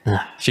hit.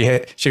 She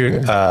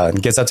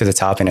gets up to the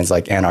top and it's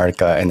like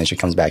Antarctica, and then she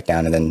comes back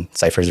down, and then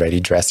Cypher's already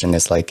dressed in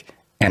this like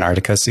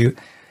Antarctica suit.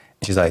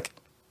 She's like,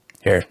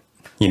 "Here,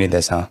 you need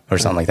this, huh?" Or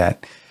something like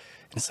that.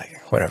 It's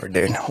like, whatever,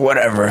 dude.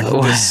 Whatever.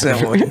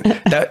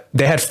 That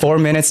they had 4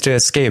 minutes to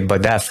escape,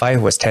 but that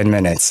fight was 10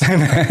 minutes.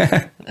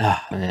 oh,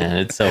 man,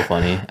 it's so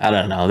funny. I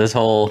don't know. This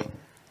whole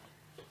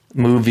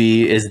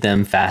movie is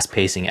them fast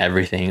pacing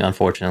everything.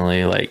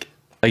 Unfortunately, like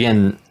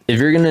again, if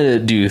you're gonna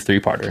do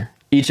 3-parter,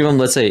 each of them,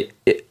 let's say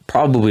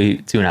probably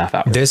 2.5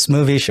 hours. This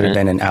movie should have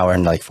been an hour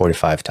and like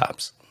 45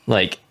 tops.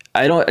 Like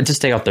I don't just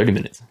take off 30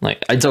 minutes.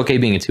 Like it's okay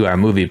being a 2-hour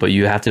movie, but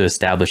you have to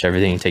establish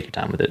everything and take your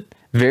time with it.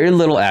 Very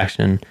little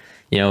action.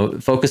 You know,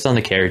 focus on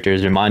the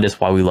characters, remind us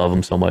why we love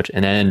them so much,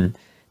 and then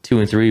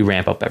 2 and 3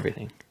 ramp up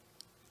everything.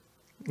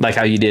 Like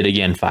how you did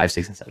again 5,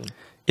 6, and 7.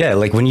 Yeah,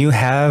 like when you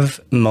have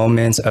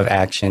moments of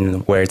action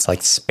where it's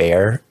like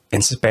spare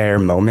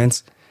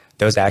moments,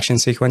 those action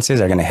sequences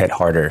are gonna hit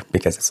harder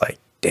because it's like,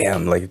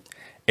 damn, like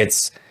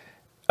it's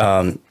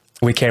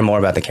we care more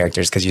about the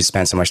characters because you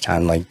spend so much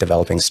time like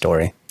developing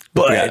story.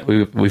 But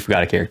we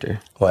forgot a character.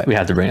 What? We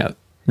have to bring up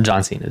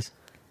John Cena's.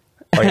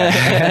 Oh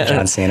yeah,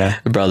 John Cena,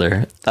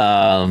 brother.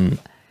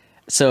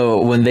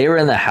 So when they were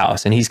in the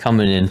house and he's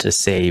coming in to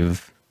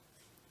save,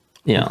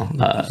 you know,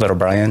 little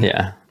Brian.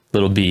 Yeah,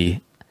 little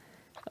B.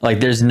 Like,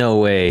 there's no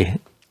way.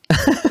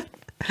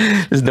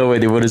 There's no way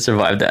they would have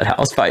survived that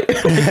house fight.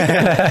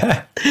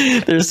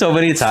 There's so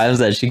many times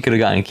that she could have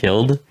gotten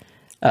killed.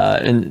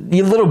 And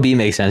little B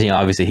makes sense. You know,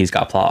 obviously he's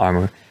got plot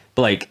armor,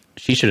 but like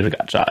she should have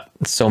got shot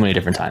so many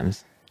different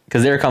times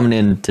because they're coming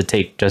in to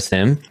take just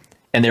him.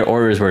 And their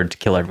orders were to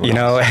kill everyone. You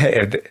know,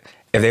 if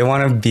they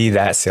want to be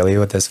that silly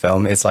with this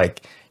film, it's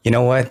like you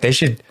know what? They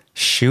should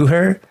shoot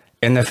her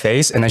in the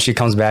face, and then she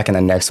comes back in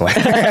the next one.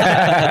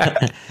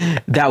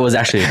 That was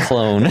actually a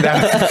clone.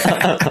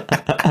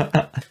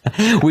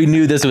 We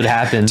knew this would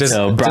happen,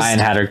 so Brian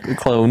had her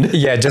cloned.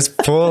 Yeah, just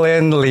pull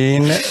in,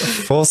 lean,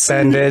 full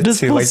send it Just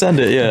to full like send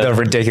it, yeah. the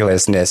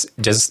ridiculousness.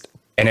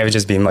 And it would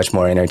just be much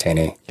more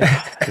entertaining.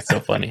 It's so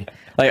funny.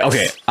 Like,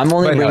 okay, I'm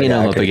only But no, bringing yeah,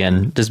 him I up agree.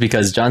 again just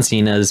because John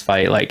Cena's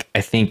fight, like,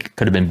 I think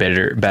could have been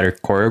better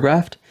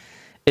choreographed.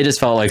 It just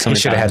felt like You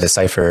should have had the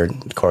Cypher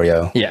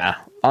choreo. Yeah,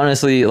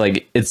 honestly,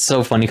 like, it's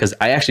so funny because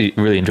I actually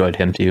really enjoyed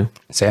him too.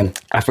 Same.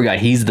 I forgot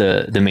he's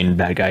the main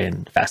bad guy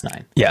in Fast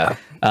 9. Yeah.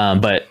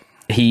 But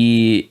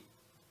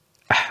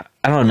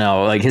I don't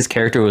know, like his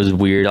character was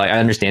weird. Like I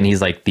understand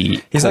he's like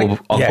the He's cool like,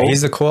 uncle. yeah,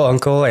 he's the cool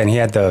uncle, and he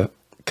had the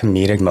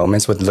comedic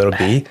moments with Little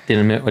B. It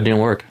didn't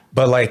work.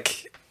 But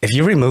like, if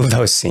you remove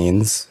those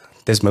scenes,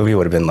 this movie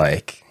would have been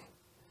like,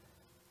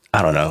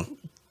 I don't know,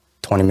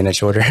 20 minutes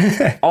shorter.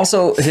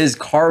 Also, his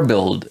car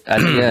build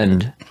at the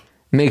end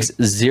makes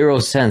zero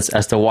sense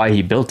as to why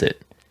he built it.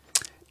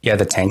 Yeah,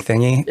 the tank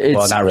thingy. Well,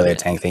 It's- not really a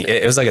tank thing.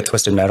 It was like a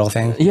Twisted Metal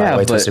thing. By Yeah, the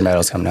way, but- Twisted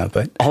Metal's coming up,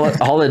 but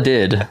All it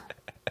did,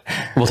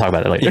 we'll talk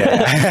about it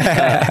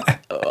later.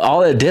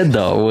 All it did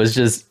though was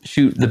just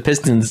shoot the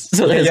pistons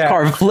so that his Yeah.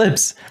 car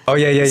flips. oh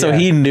yeah. So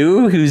he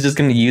knew he was just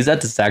going to use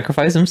that to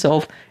sacrifice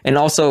himself, and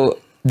also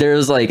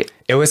there's like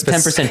It was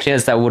 10%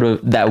 chance that would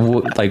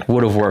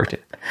have worked.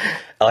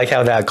 I like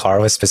how that car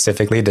was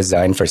specifically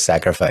designed for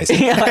sacrifice.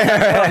 Yeah,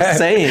 that's what I'm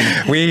saying.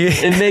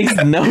 It makes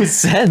no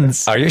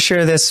sense. Are you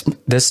sure this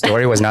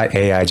story was not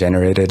AI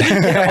generated?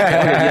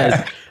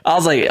 Yes. I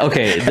was like,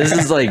 okay, this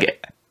is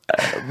like,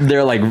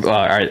 they're like, all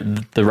right,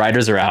 the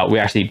writers are out. We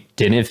actually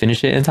didn't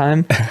finish it in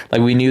time.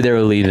 Like we knew they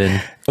were leaving.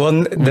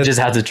 Well, We just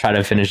had to try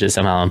to finish it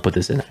somehow and put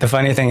this in. the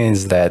funny thing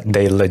is that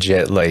they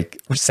legit like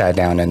sat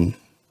down and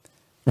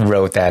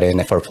wrote that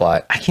in for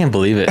plot. I can't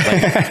believe it.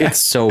 Like it's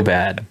so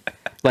bad.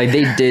 Like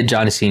they did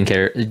Johnny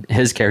Cena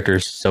his character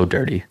is so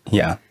dirty.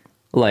 Yeah.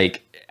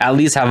 Like at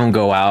least have him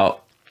go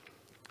out.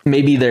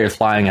 Maybe they're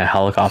flying a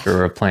helicopter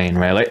or a plane,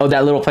 right? Like, oh,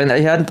 that little plane that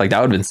he had, like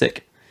that would have been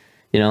sick.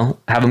 You know,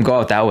 have him go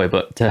out that way.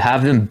 But to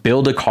have him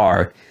build a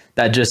car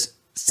that just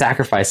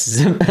sacrifices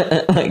him,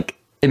 like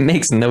it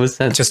makes no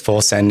sense. Just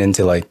full send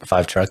into like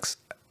 5 trucks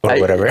or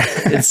whatever.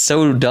 It's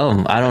so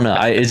dumb. I don't know.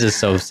 It's just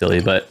so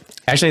silly, but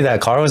Actually,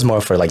 that car was more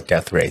for like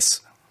death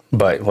race,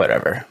 but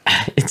whatever.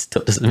 it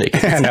still doesn't make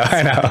sense.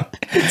 I know.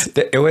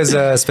 It was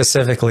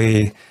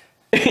specifically,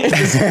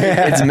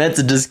 It's meant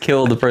to just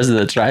kill the person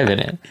that's driving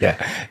it. yeah,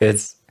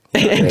 it's,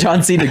 And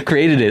John Cena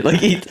created it. Like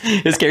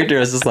his character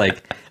was just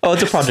like, "Oh,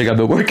 it's a project I've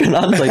been working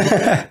on." Like,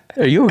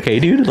 are you okay,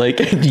 dude? Like,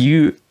 do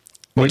you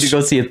need to go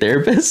see a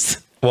therapist?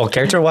 well,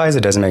 character-wise,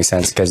 it doesn't make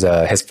sense because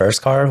his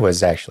first car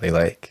was actually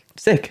like,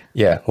 Sick.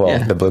 yeah, well,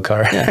 Yeah. the blue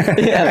car.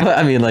 Yeah, but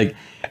I mean, like,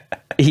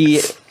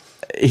 he's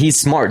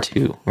smart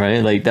too,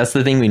 right? Like, that's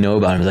the thing we know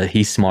about him is that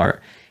he's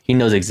smart. He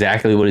knows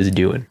exactly what he's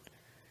doing.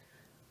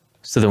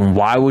 So then,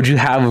 why would you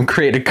have him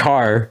create a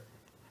car?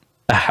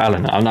 I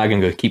don't know. I'm not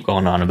gonna keep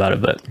going on about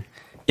it, but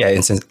Yeah,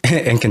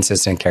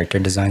 inconsistent character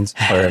designs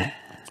or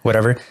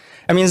whatever.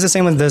 I mean, it's the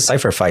same with the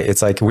Cypher fight.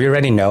 It's like we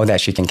already know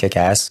that she can kick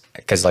ass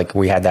because like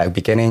we had that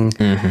beginning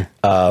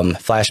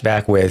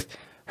flashback with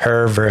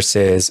her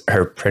versus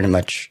her pretty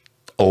much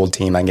old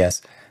team, I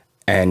guess.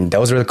 And that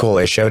was really cool.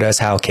 It showed us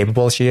how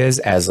capable she is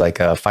as like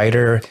a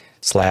fighter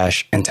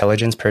 /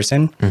 intelligence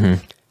person.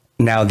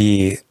 Now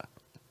the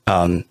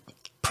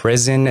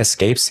prison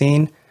escape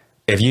scene,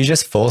 if you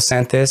just full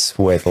sent this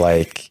with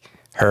like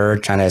her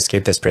trying to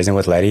escape this prison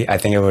with Letty, I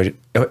think it would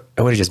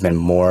have just been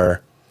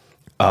more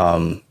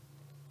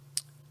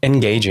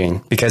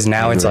engaging because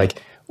now it's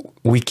like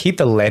we keep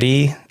the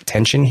Letty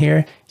tension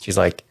here. She's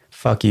like,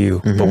 fuck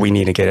you, but we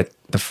need to get it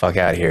the fuck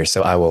out of here.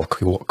 So I will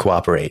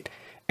cooperate.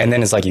 And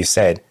then it's like you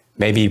said,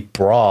 maybe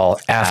brawl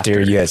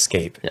after you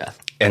escape. yeah.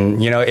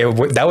 And, you know,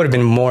 that would have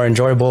been more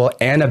enjoyable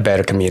and a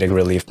better comedic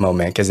relief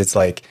moment because it's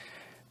like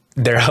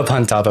they're up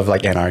on top of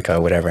like Antarctica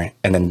or whatever.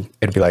 And then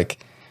it'd be like,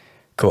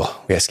 cool,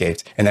 we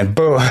escaped. And then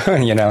boom,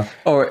 you know.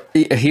 Or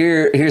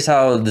here's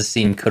how the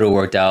scene could have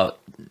worked out.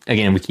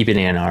 Again, we keep it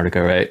in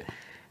Antarctica, right?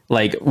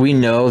 Like, we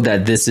know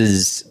that this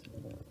is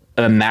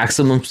a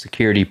maximum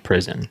security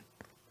prison.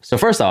 So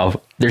first off,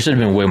 there should have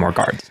been way more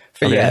guards.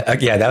 Okay?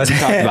 Yeah, that was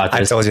talked about I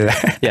this. told you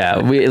that.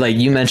 Yeah, we like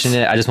you mentioned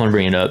it. I just want to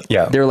bring it up.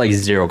 Yeah. There were like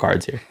 0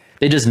 guards here.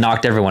 They just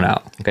knocked everyone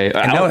out. Okay,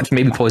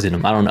 maybe poisoned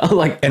them. I don't know.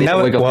 Like, And they that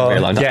didn't was, wake up for a very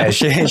long time.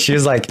 yeah, she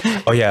was like,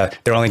 oh yeah,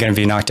 they're only going to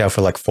be knocked out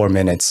for like 4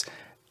 minutes.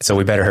 So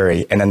we better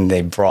hurry. And then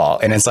they brawl.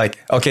 And it's like,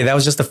 okay, that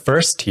was just the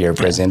first tier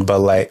prison, but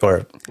like,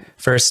 or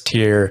first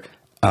tier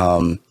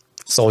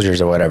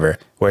soldiers or whatever.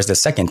 Whereas the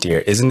second tier,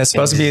 isn't this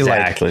supposed to be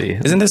like,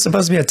 isn't this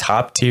supposed to be a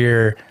top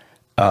tier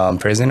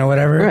prison or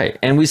whatever? Right.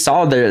 And we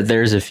saw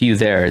there's a few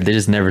there. They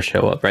just never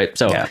show up, right?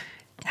 So Yeah.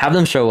 have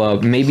them show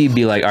up, maybe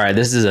be like, all right,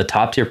 this is a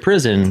top tier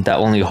prison that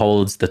only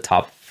holds the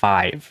top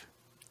 5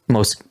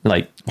 most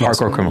like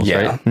hardcore criminals,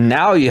 yeah. right?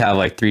 Now you have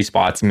like 3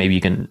 spots, maybe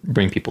you can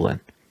bring people in,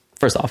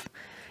 first off.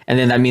 And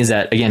then that means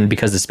that, again,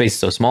 because the space is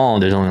so small,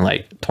 there's only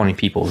like 20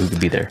 people who could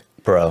be there.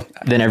 Bro.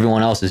 then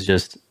everyone else is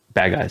just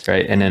bad guys,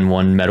 right? And then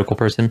one medical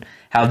person,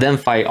 have them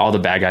fight all the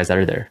bad guys that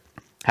are there.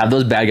 Have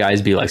those bad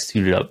guys be like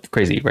suited up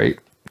crazy, right?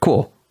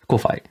 Cool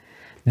fight.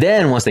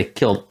 Then once they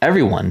killed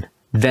everyone,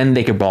 then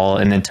they could brawl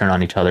and then turn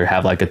on each other,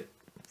 have like a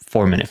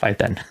 4-minute fight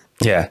then.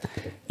 Yeah.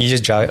 You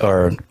just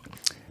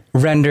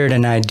rendered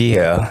an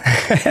idea.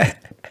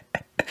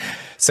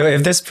 So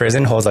if this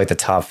prison holds like the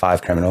top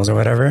 5 criminals or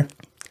whatever,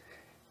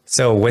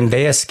 so when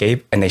they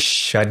escape and they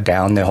shut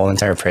down the whole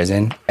entire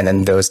prison, and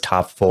then those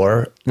top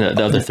 4,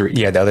 The other 3.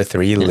 yeah, the other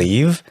 3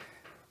 leave,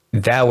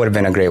 that would have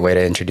been a great way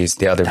to introduce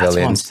the other villains.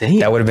 What I'm saying.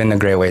 That would have been a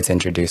great way to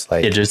introduce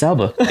like Idris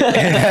Elba.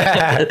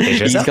 Idris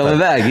He's Elba. coming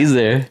back. He's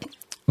there.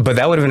 But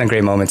that would have been a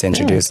great moment to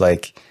introduce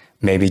like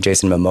maybe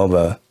Jason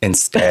Momoa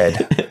instead.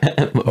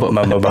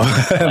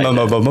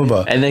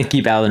 Momoa. And then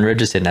keep Alan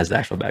Richardson as the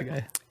actual bad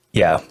guy.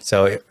 Yeah.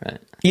 So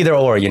either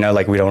or,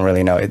 like we don't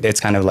really know. It's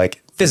kind of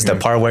like this is the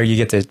part where you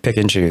get to pick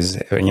and choose,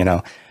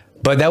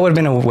 But that would have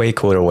been a way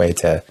cooler way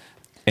to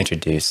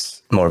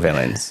introduce more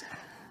villains.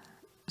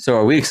 So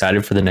are we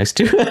excited for the next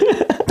 2?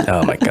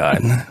 Oh my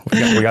God.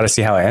 We got to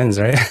see how it ends,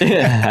 right?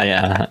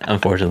 yeah.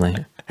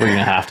 Unfortunately, we're going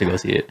to have to go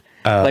see it.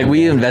 Like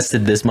we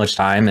invested this much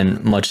time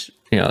and much,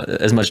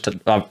 as much,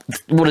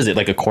 what is it?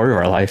 Like a quarter of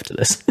our life to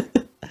this.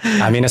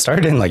 I mean, it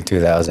started in like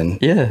 2000.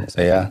 Yeah.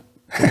 So yeah.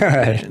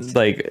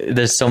 Like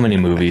there's so many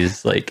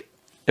movies. Like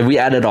if we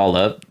add it all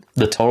up,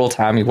 the total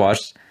time we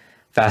watched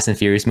Fast and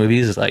Furious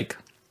movies is like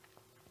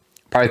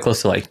probably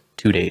close to like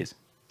 2 days,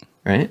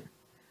 right?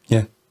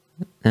 Yeah.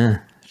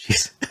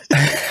 Jeez.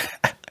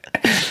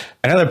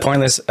 Another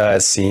pointless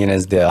scene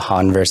is the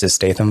Han versus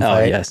Statham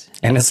fight. Oh, yes.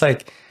 And it's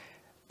like,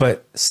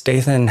 but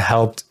Statham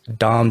helped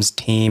Dom's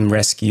team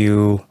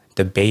rescue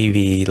the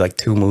baby like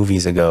 2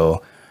 movies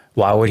ago.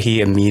 Why would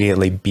he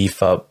immediately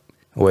beef up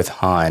with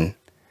Han?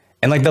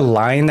 And like the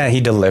line that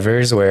he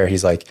delivers where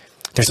he's like,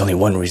 there's only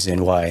one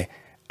reason why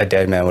a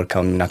dead man would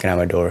come knocking on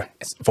my door.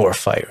 It's for a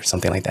fight or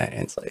something like that.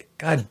 And it's like,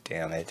 God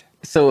damn it.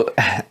 So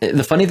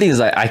the funny thing is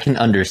I can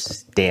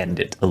understand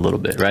it a little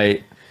bit,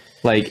 right?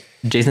 Like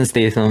Jason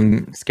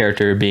Statham's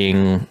character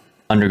being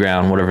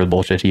underground, whatever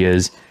bullshit he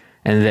is,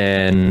 and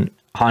then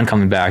Han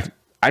coming back.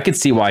 I could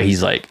see why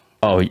he's like,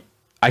 oh,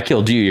 I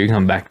killed you. You're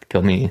coming back to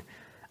kill me.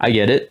 I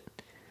get it.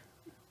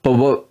 But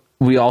what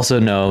we also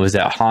know is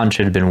that Han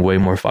should have been way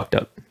more fucked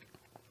up.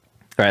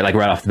 Right? Like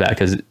right off the bat,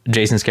 because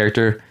Jason's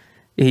character,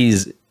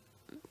 he's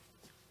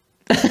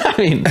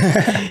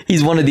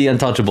he's one of the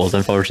untouchables,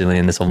 unfortunately,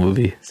 in this whole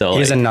movie. So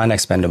He's a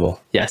non-expendable.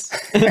 yes.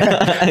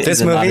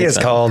 This movie is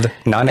called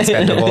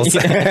Non-Expendables.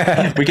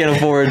 Yeah. We can't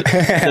afford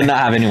to not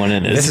have anyone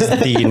in This this. is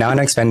the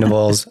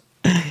Non-Expendables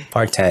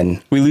Part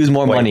 10. We lose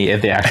more money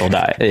if they actually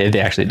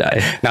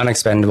die.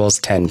 Non-Expendables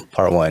 10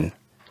 Part 1.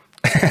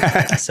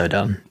 So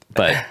dumb.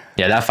 But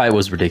yeah, that fight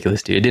was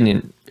ridiculous, dude.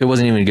 It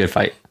wasn't even a good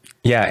fight.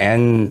 Yeah,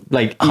 and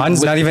Like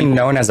Han's with not even people-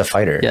 known as a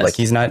fighter. Yes. Like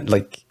he's not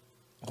like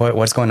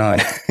what's going on?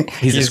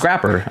 He's a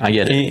scrapper. I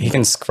get it. He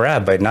can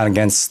scrap, but not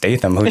against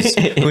Statham,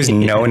 who's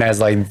known as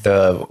like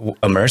a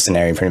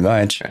mercenary, pretty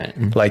much.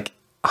 Right. Like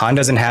Han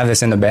doesn't have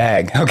this in the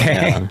bag. Okay,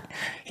 Yeah.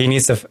 he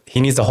needs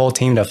the whole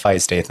team to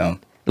fight Statham.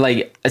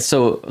 Like,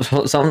 so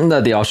something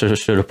that they also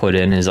should have put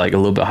in is like a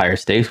little bit higher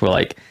stakes, where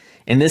like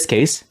in this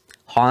case,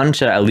 Han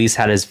should at least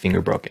had his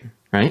finger broken,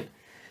 right?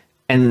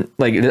 And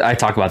like I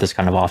talk about this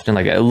kind of often,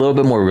 like a little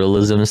bit more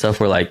realism and stuff,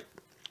 where like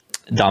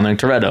Dominic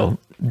Toretto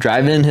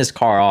driving his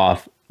car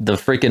off the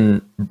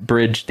freaking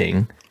bridge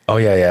thing, Oh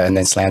yeah, and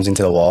then slams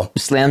into the wall.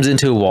 slams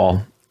into a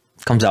wall,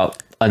 comes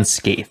out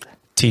unscathed.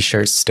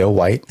 T-shirt still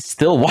white.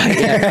 Still white.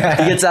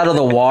 Yeah. He gets out of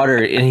the water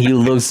and he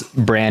looks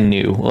brand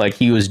new. Like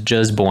he was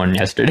just born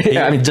yesterday.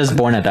 I mean, just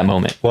born at that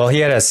moment. Well, he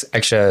had an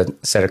extra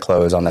set of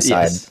clothes on the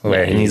side Yes. Yeah,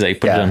 and he's like,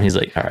 put it on. He's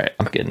like, all right,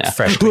 I'm good now.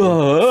 fresh,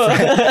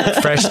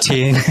 fresh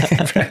tea,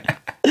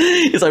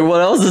 He's like,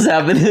 what else is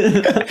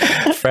happening?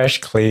 fresh,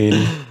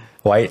 clean,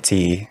 white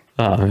tea,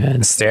 Oh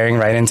man. staring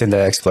right into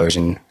the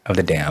explosion of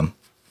the dam.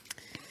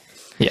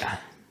 Yeah.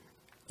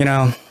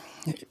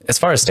 As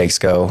far as stakes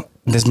go,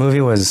 this movie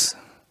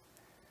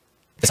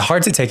it's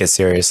hard to take it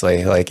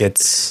seriously. Like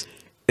it's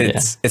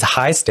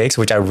high stakes,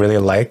 which I really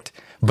liked,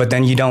 but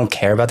then you don't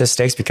care about the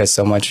stakes because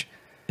so much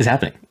It's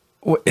happening.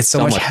 it's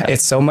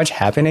so much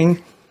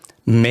happening,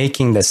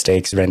 making the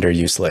stakes render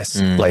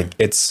useless. Like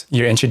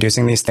you're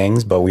introducing these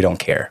things, but we don't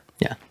care.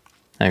 Yeah.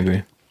 I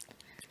agree.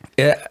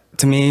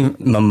 To me,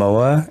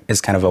 Momoa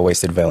is kind of a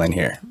wasted villain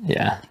here.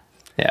 Yeah.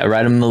 Yeah.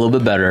 Write him a little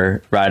bit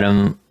better. Write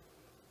him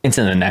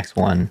into the next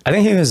one. I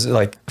think he was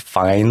like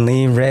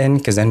finely written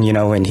because then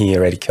when he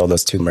already killed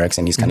those 2 mercs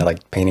and he's kind of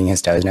like painting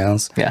his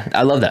toenails. Yeah.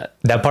 I love that.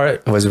 That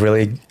part was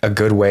really a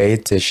good way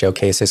to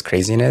showcase his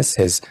craziness,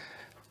 his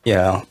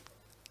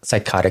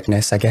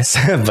psychoticness, I guess.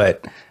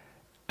 But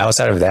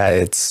outside of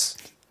that,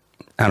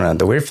 I don't know,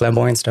 the weird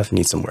flamboyant stuff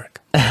needs some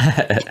work.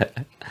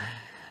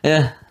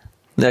 Yeah.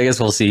 I guess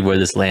we'll see where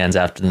this lands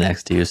after the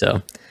next 2.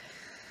 So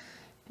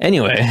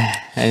anyway,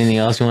 anything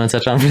else you want to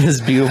touch on for this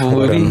beautiful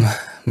movie?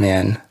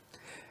 Man,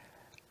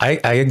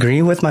 I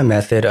agree with my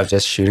method of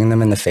just shooting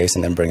them in the face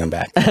and then bring them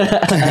back.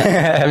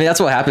 I mean, that's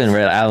what happened,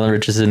 right? Alan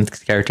Richardson's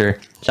character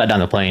shot down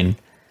the plane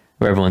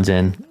where everyone's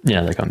in. You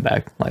know, they're coming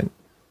back. Like,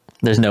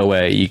 there's no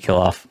way you kill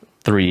off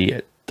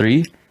three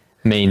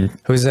main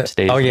Who's it?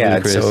 stage. Oh yeah,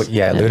 Ludacris.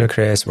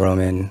 Ludacris,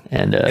 Roman,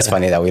 And it's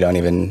funny that we don't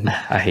even.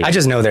 I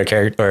just know their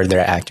character or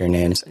their actor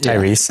names.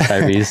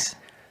 Tyrese,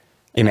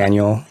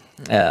 Emmanuel.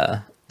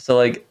 Yeah. So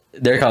like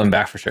they're coming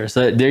back for sure.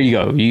 So there you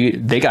go.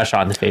 They got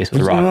shot in the face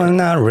with a rock. Well,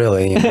 not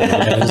really.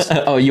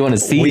 Oh, you want to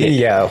see it?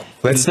 Yeah.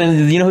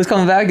 You know who's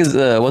coming back is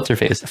what's her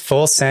face?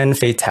 Full send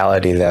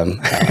fatality them,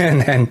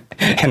 and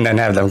then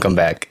have them come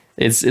back.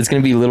 It's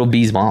gonna be Little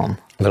B's mom.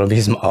 Little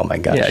B's. Oh my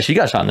gosh. Yeah, she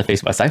got shot in the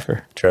face by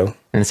Cypher. True.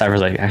 And Cypher's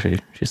like, actually,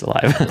 she's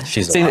alive.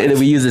 She's alive.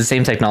 We use the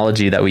same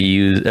technology that we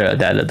use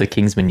that the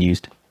Kingsman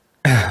used.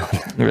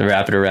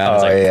 Wrap it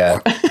around. Oh yeah,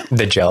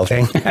 the gel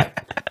thing.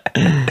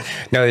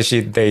 No,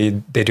 they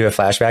do a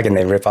flashback and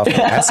they rip off the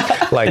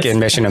mask like in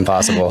Mission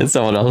Impossible. It's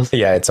someone else.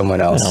 Yeah, it's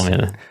someone else. Oh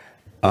man.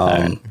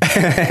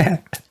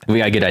 We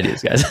got good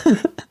ideas, guys.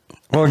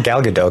 Well,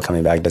 Gal Gadot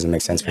coming back doesn't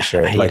make sense for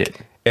sure. I hate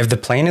it. If the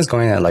plane is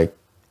going at like,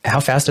 how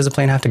fast does the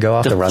plane have to go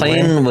off the runway?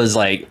 The plane was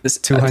like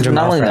 200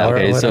 miles per hour.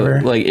 Okay, so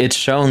like it's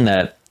shown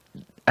that.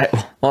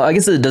 I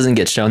guess it doesn't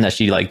get shown that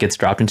she like gets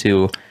dropped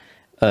into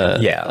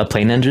a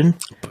plane engine,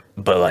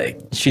 but like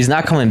she's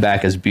not coming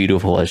back as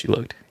beautiful as she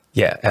looked.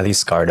 Yeah, at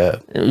least scarred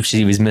up.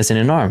 She was missing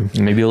an arm,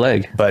 maybe a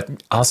leg.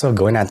 But also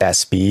going at that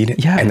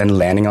speed, Yeah. and then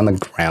landing on the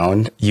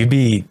ground, you'd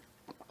be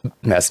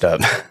messed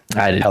up.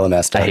 Hella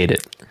messed up. I hate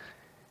it.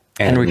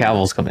 And Henry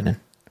Cavill's coming in.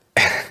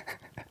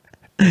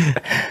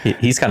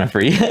 He's kind of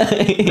free.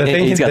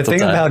 The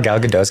thing about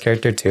Gal Gadot's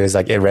character too is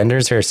like it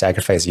renders her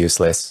sacrifice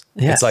useless.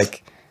 Yes. It's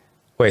like,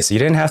 wait, so you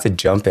didn't have to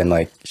jump and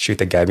like shoot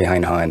the guy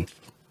behind Han.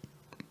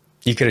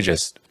 You could have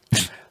just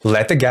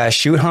let the guy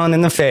shoot Han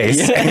in the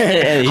face.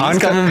 Yeah, he's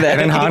coming back. And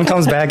then Han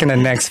comes back in the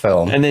next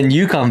film. And then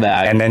you come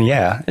back. And then,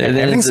 yeah, and then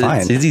everything's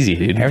fine. It's easy,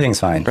 dude. Everything's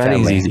fine.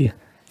 Everything's easy.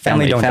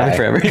 Family don't die.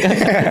 forever.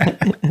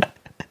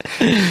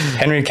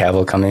 Henry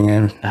Cavill coming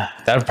in.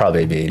 That would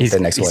probably be the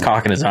next one. He's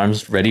cocking his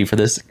arms ready for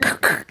this.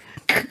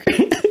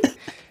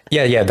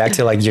 Yeah. Back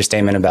to like your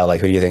statement about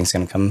like who do you think is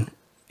going to come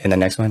in the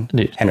next one?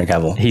 Dude, Henry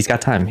Cavill. He's got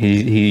time.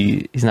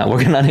 He's not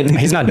working on anything.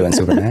 He's not doing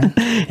Superman.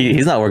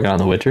 He's not working on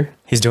The Witcher.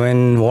 He's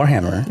doing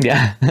Warhammer.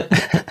 Yeah.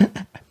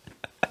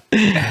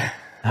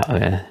 Oh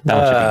man, that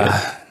one should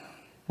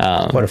be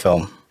good. What a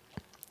film.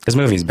 This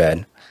movie's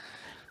bad.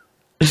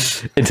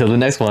 Until the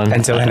next one.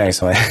 Until the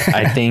next one.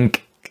 I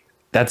think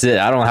that's it.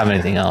 I don't have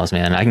anything else,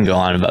 man. I can go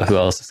on about who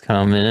else is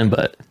coming in,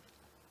 but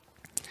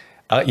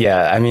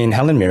yeah, I mean,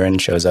 Helen Mirren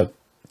shows up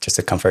just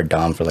to comfort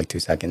Dom for like 2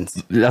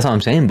 seconds. that's what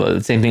I'm saying. But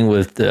the same thing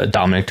with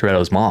Dominic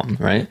Toretto's mom,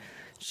 right?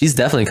 She's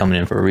definitely coming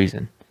in for a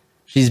reason.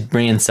 She's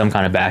bringing some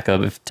kind of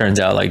backup. If it turns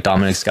out like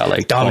Dominic's got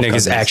like Dominic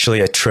is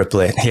actually a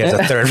triplet. He has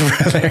a third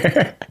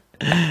brother.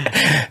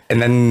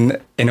 And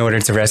then in order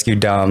to rescue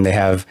Dom, they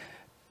have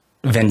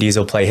Vin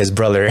Diesel play his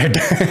brother.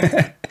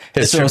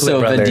 His triplet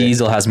so brother. Vin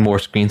Diesel has more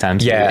screen time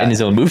in his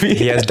own movie.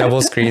 He has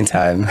double screen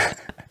time.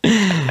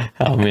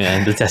 Oh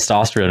man, the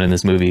testosterone in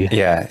this movie.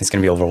 Yeah, it's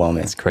going to be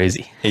overwhelming. It's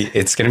crazy.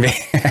 It's going to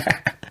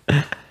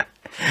be...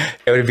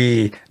 It would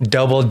be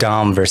double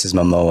Dom versus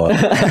Momoa.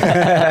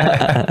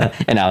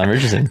 And Alan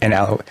Richardson. And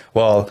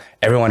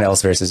everyone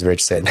else versus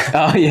Richardson.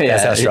 Oh yeah,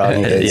 That's how strong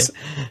he is.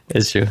 Yeah.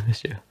 It's true.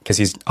 Because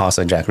he's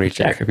also Jack Reacher.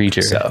 Jack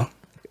Reacher. So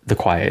the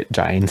quiet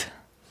giant.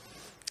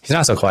 he's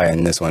not so quiet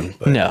in this one.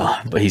 But No,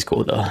 but he's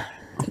cool though.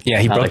 yeah,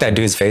 he broke that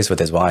dude's face with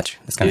his watch.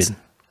 It's kind of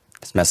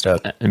it's messed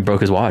up. And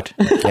broke his watch.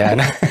 Yeah.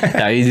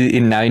 now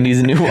he needs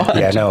a new watch.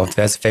 Yeah, no,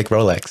 that's fake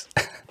Rolex.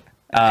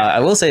 I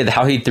will say that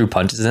how he threw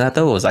punches in that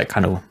though was like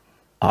kind of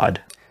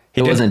odd.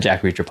 It wasn't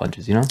Jack Reacher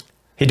punches, you know?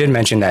 He did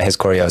mention that his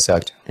choreo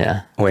sucked.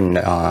 Yeah. When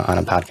on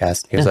a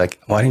podcast, he was like,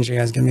 "Why didn't you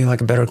guys give me like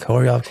a better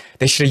choreo?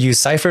 They should have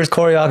used Cypher's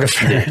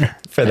choreographer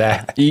for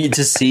that."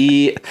 To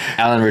see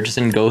Alan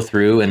Richardson go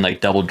through and like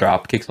double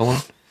drop kick someone,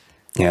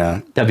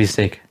 Yeah, that'd be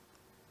sick.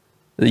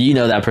 You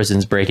know that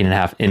person's breaking in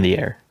half in the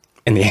air.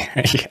 in the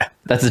air. Yeah.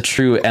 That's a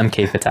true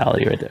MK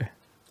fatality right there.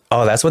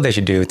 Oh, that's what they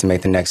should do to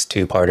make the next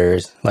 2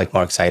 parters like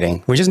more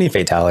exciting. We just need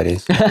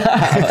fatalities.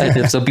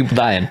 So people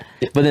dying,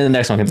 but then the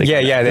next one can take.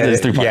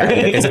 It's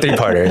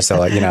 3-parter. So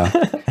like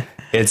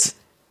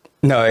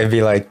it'd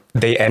be like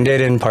they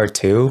ended in part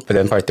 2, but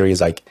then part 3 is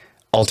like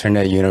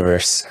alternate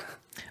universe.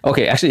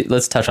 Okay, actually,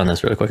 let's touch on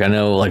this real quick. I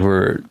know like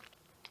we're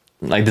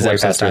like this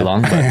episode's very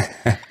long, but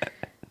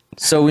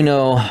so we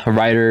know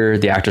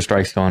the actor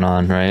strike's going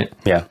on, right?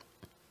 Yeah.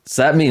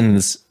 So that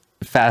means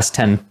Fast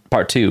 10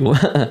 Part 2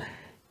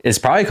 is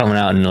probably coming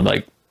out in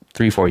like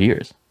 3-4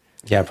 years.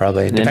 Yeah,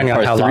 probably. Depending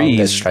on how long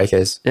this strike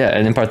is. Yeah,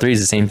 and then Part 3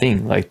 is the same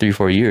thing, like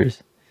 3-4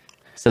 years.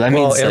 So that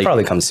means it'll like,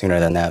 probably come sooner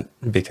than that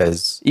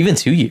because even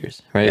 2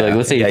 years, right? Yeah, like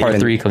let's say Part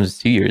even 3 comes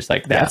 2 years,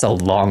 like that's a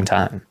long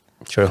time.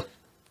 True.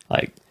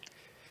 Like,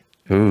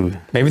 ooh,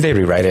 maybe they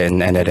rewrite it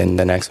and end it in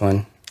the next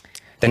one.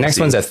 The next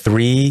one's a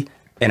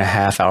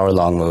 3.5 hour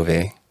long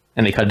movie.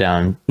 and they cut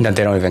down. No,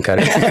 they don't even cut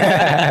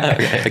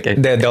it. Okay.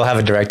 They'll have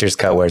a director's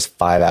cut where it's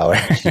 5 hours.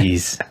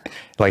 Jeez.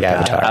 Like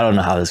Avatar. I don't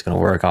know how this is going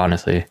to work,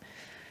 honestly.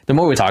 The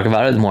more we talk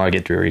about it, the more I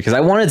get dreary because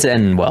I want it to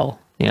end well.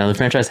 You know, the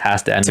franchise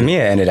has to end. To me,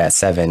 it ended at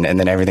 7, and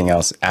then everything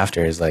else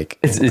after is like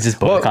it's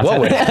just bonus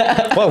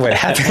content. What would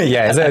happen?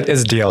 Yeah,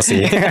 it's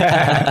DLC.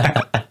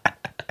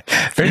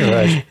 Pretty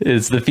much.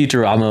 It's the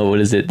Futurama. What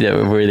is it?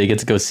 Where they get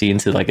to go see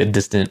into like a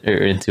distant or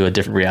into a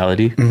different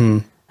reality. Mm-hmm.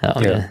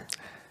 Oh, yeah.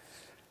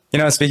 You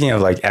know, speaking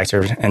of like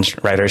actor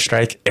and writer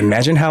strike,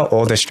 imagine how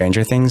old the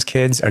Stranger Things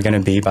kids are going to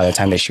be by the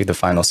time they shoot the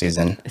final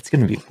season. It's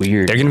going to be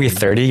weird. They're going to be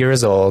 30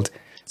 years old.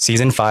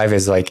 Season 5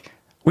 is like,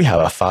 we have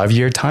a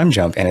 5-year time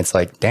jump. And it's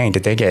like, dang,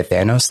 did they get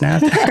Thanos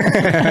snapped?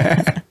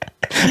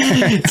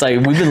 It's like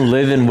we've been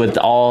living with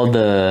all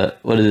the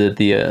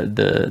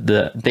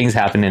the things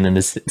happening in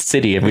this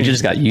city, and we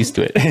just got used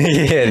to it.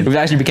 Yeah. We've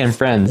actually become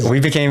friends. We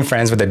became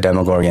friends with the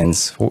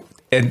Demogorgons.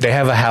 They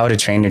have a How to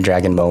Train Your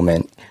Dragon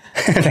moment.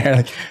 They're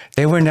like,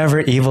 they were never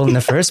evil in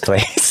the first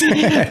place.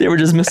 They were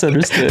just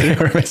misunderstood. They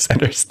were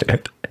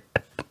misunderstood.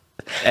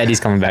 Eddie's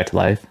coming back to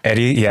life.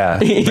 Eddie, yeah,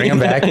 bring him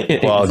back.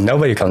 Well,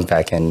 nobody comes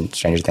back in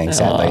Stranger Things,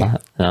 sadly.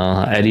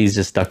 No, Eddie's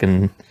just stuck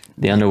in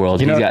the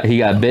underworld. You know, he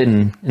got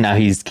bitten, and now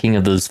he's king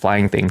of those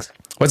flying things.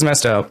 What's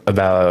messed up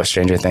about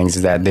Stranger Things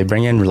is that they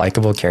bring in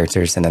likable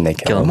characters and then they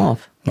kill them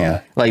off.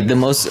 Yeah, like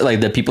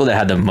the people that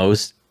had the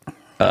most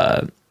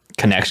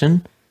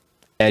connection,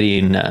 Eddie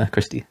and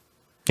Christy.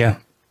 Yeah,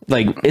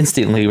 like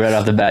instantly right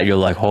off the bat, you're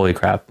like, holy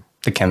crap!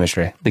 The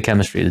chemistry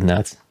is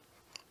nuts.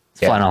 It's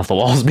flying off the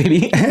walls,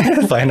 baby.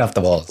 Flying off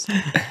the walls,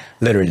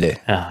 literally.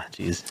 Ah,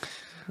 jeez.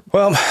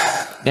 Well,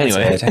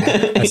 anyway,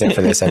 that's it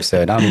for this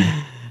episode.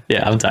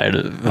 I'm tired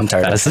of. I'm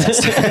tired of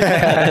fast.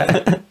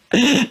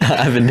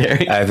 I've been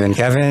Derek. I've been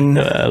Kevin.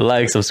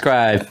 Like,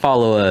 subscribe,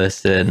 follow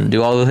us, and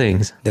do all the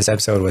things. This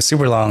episode was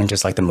super long,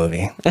 just like the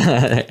movie.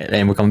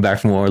 And we're coming back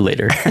for more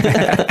later.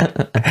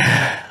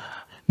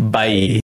 Bye.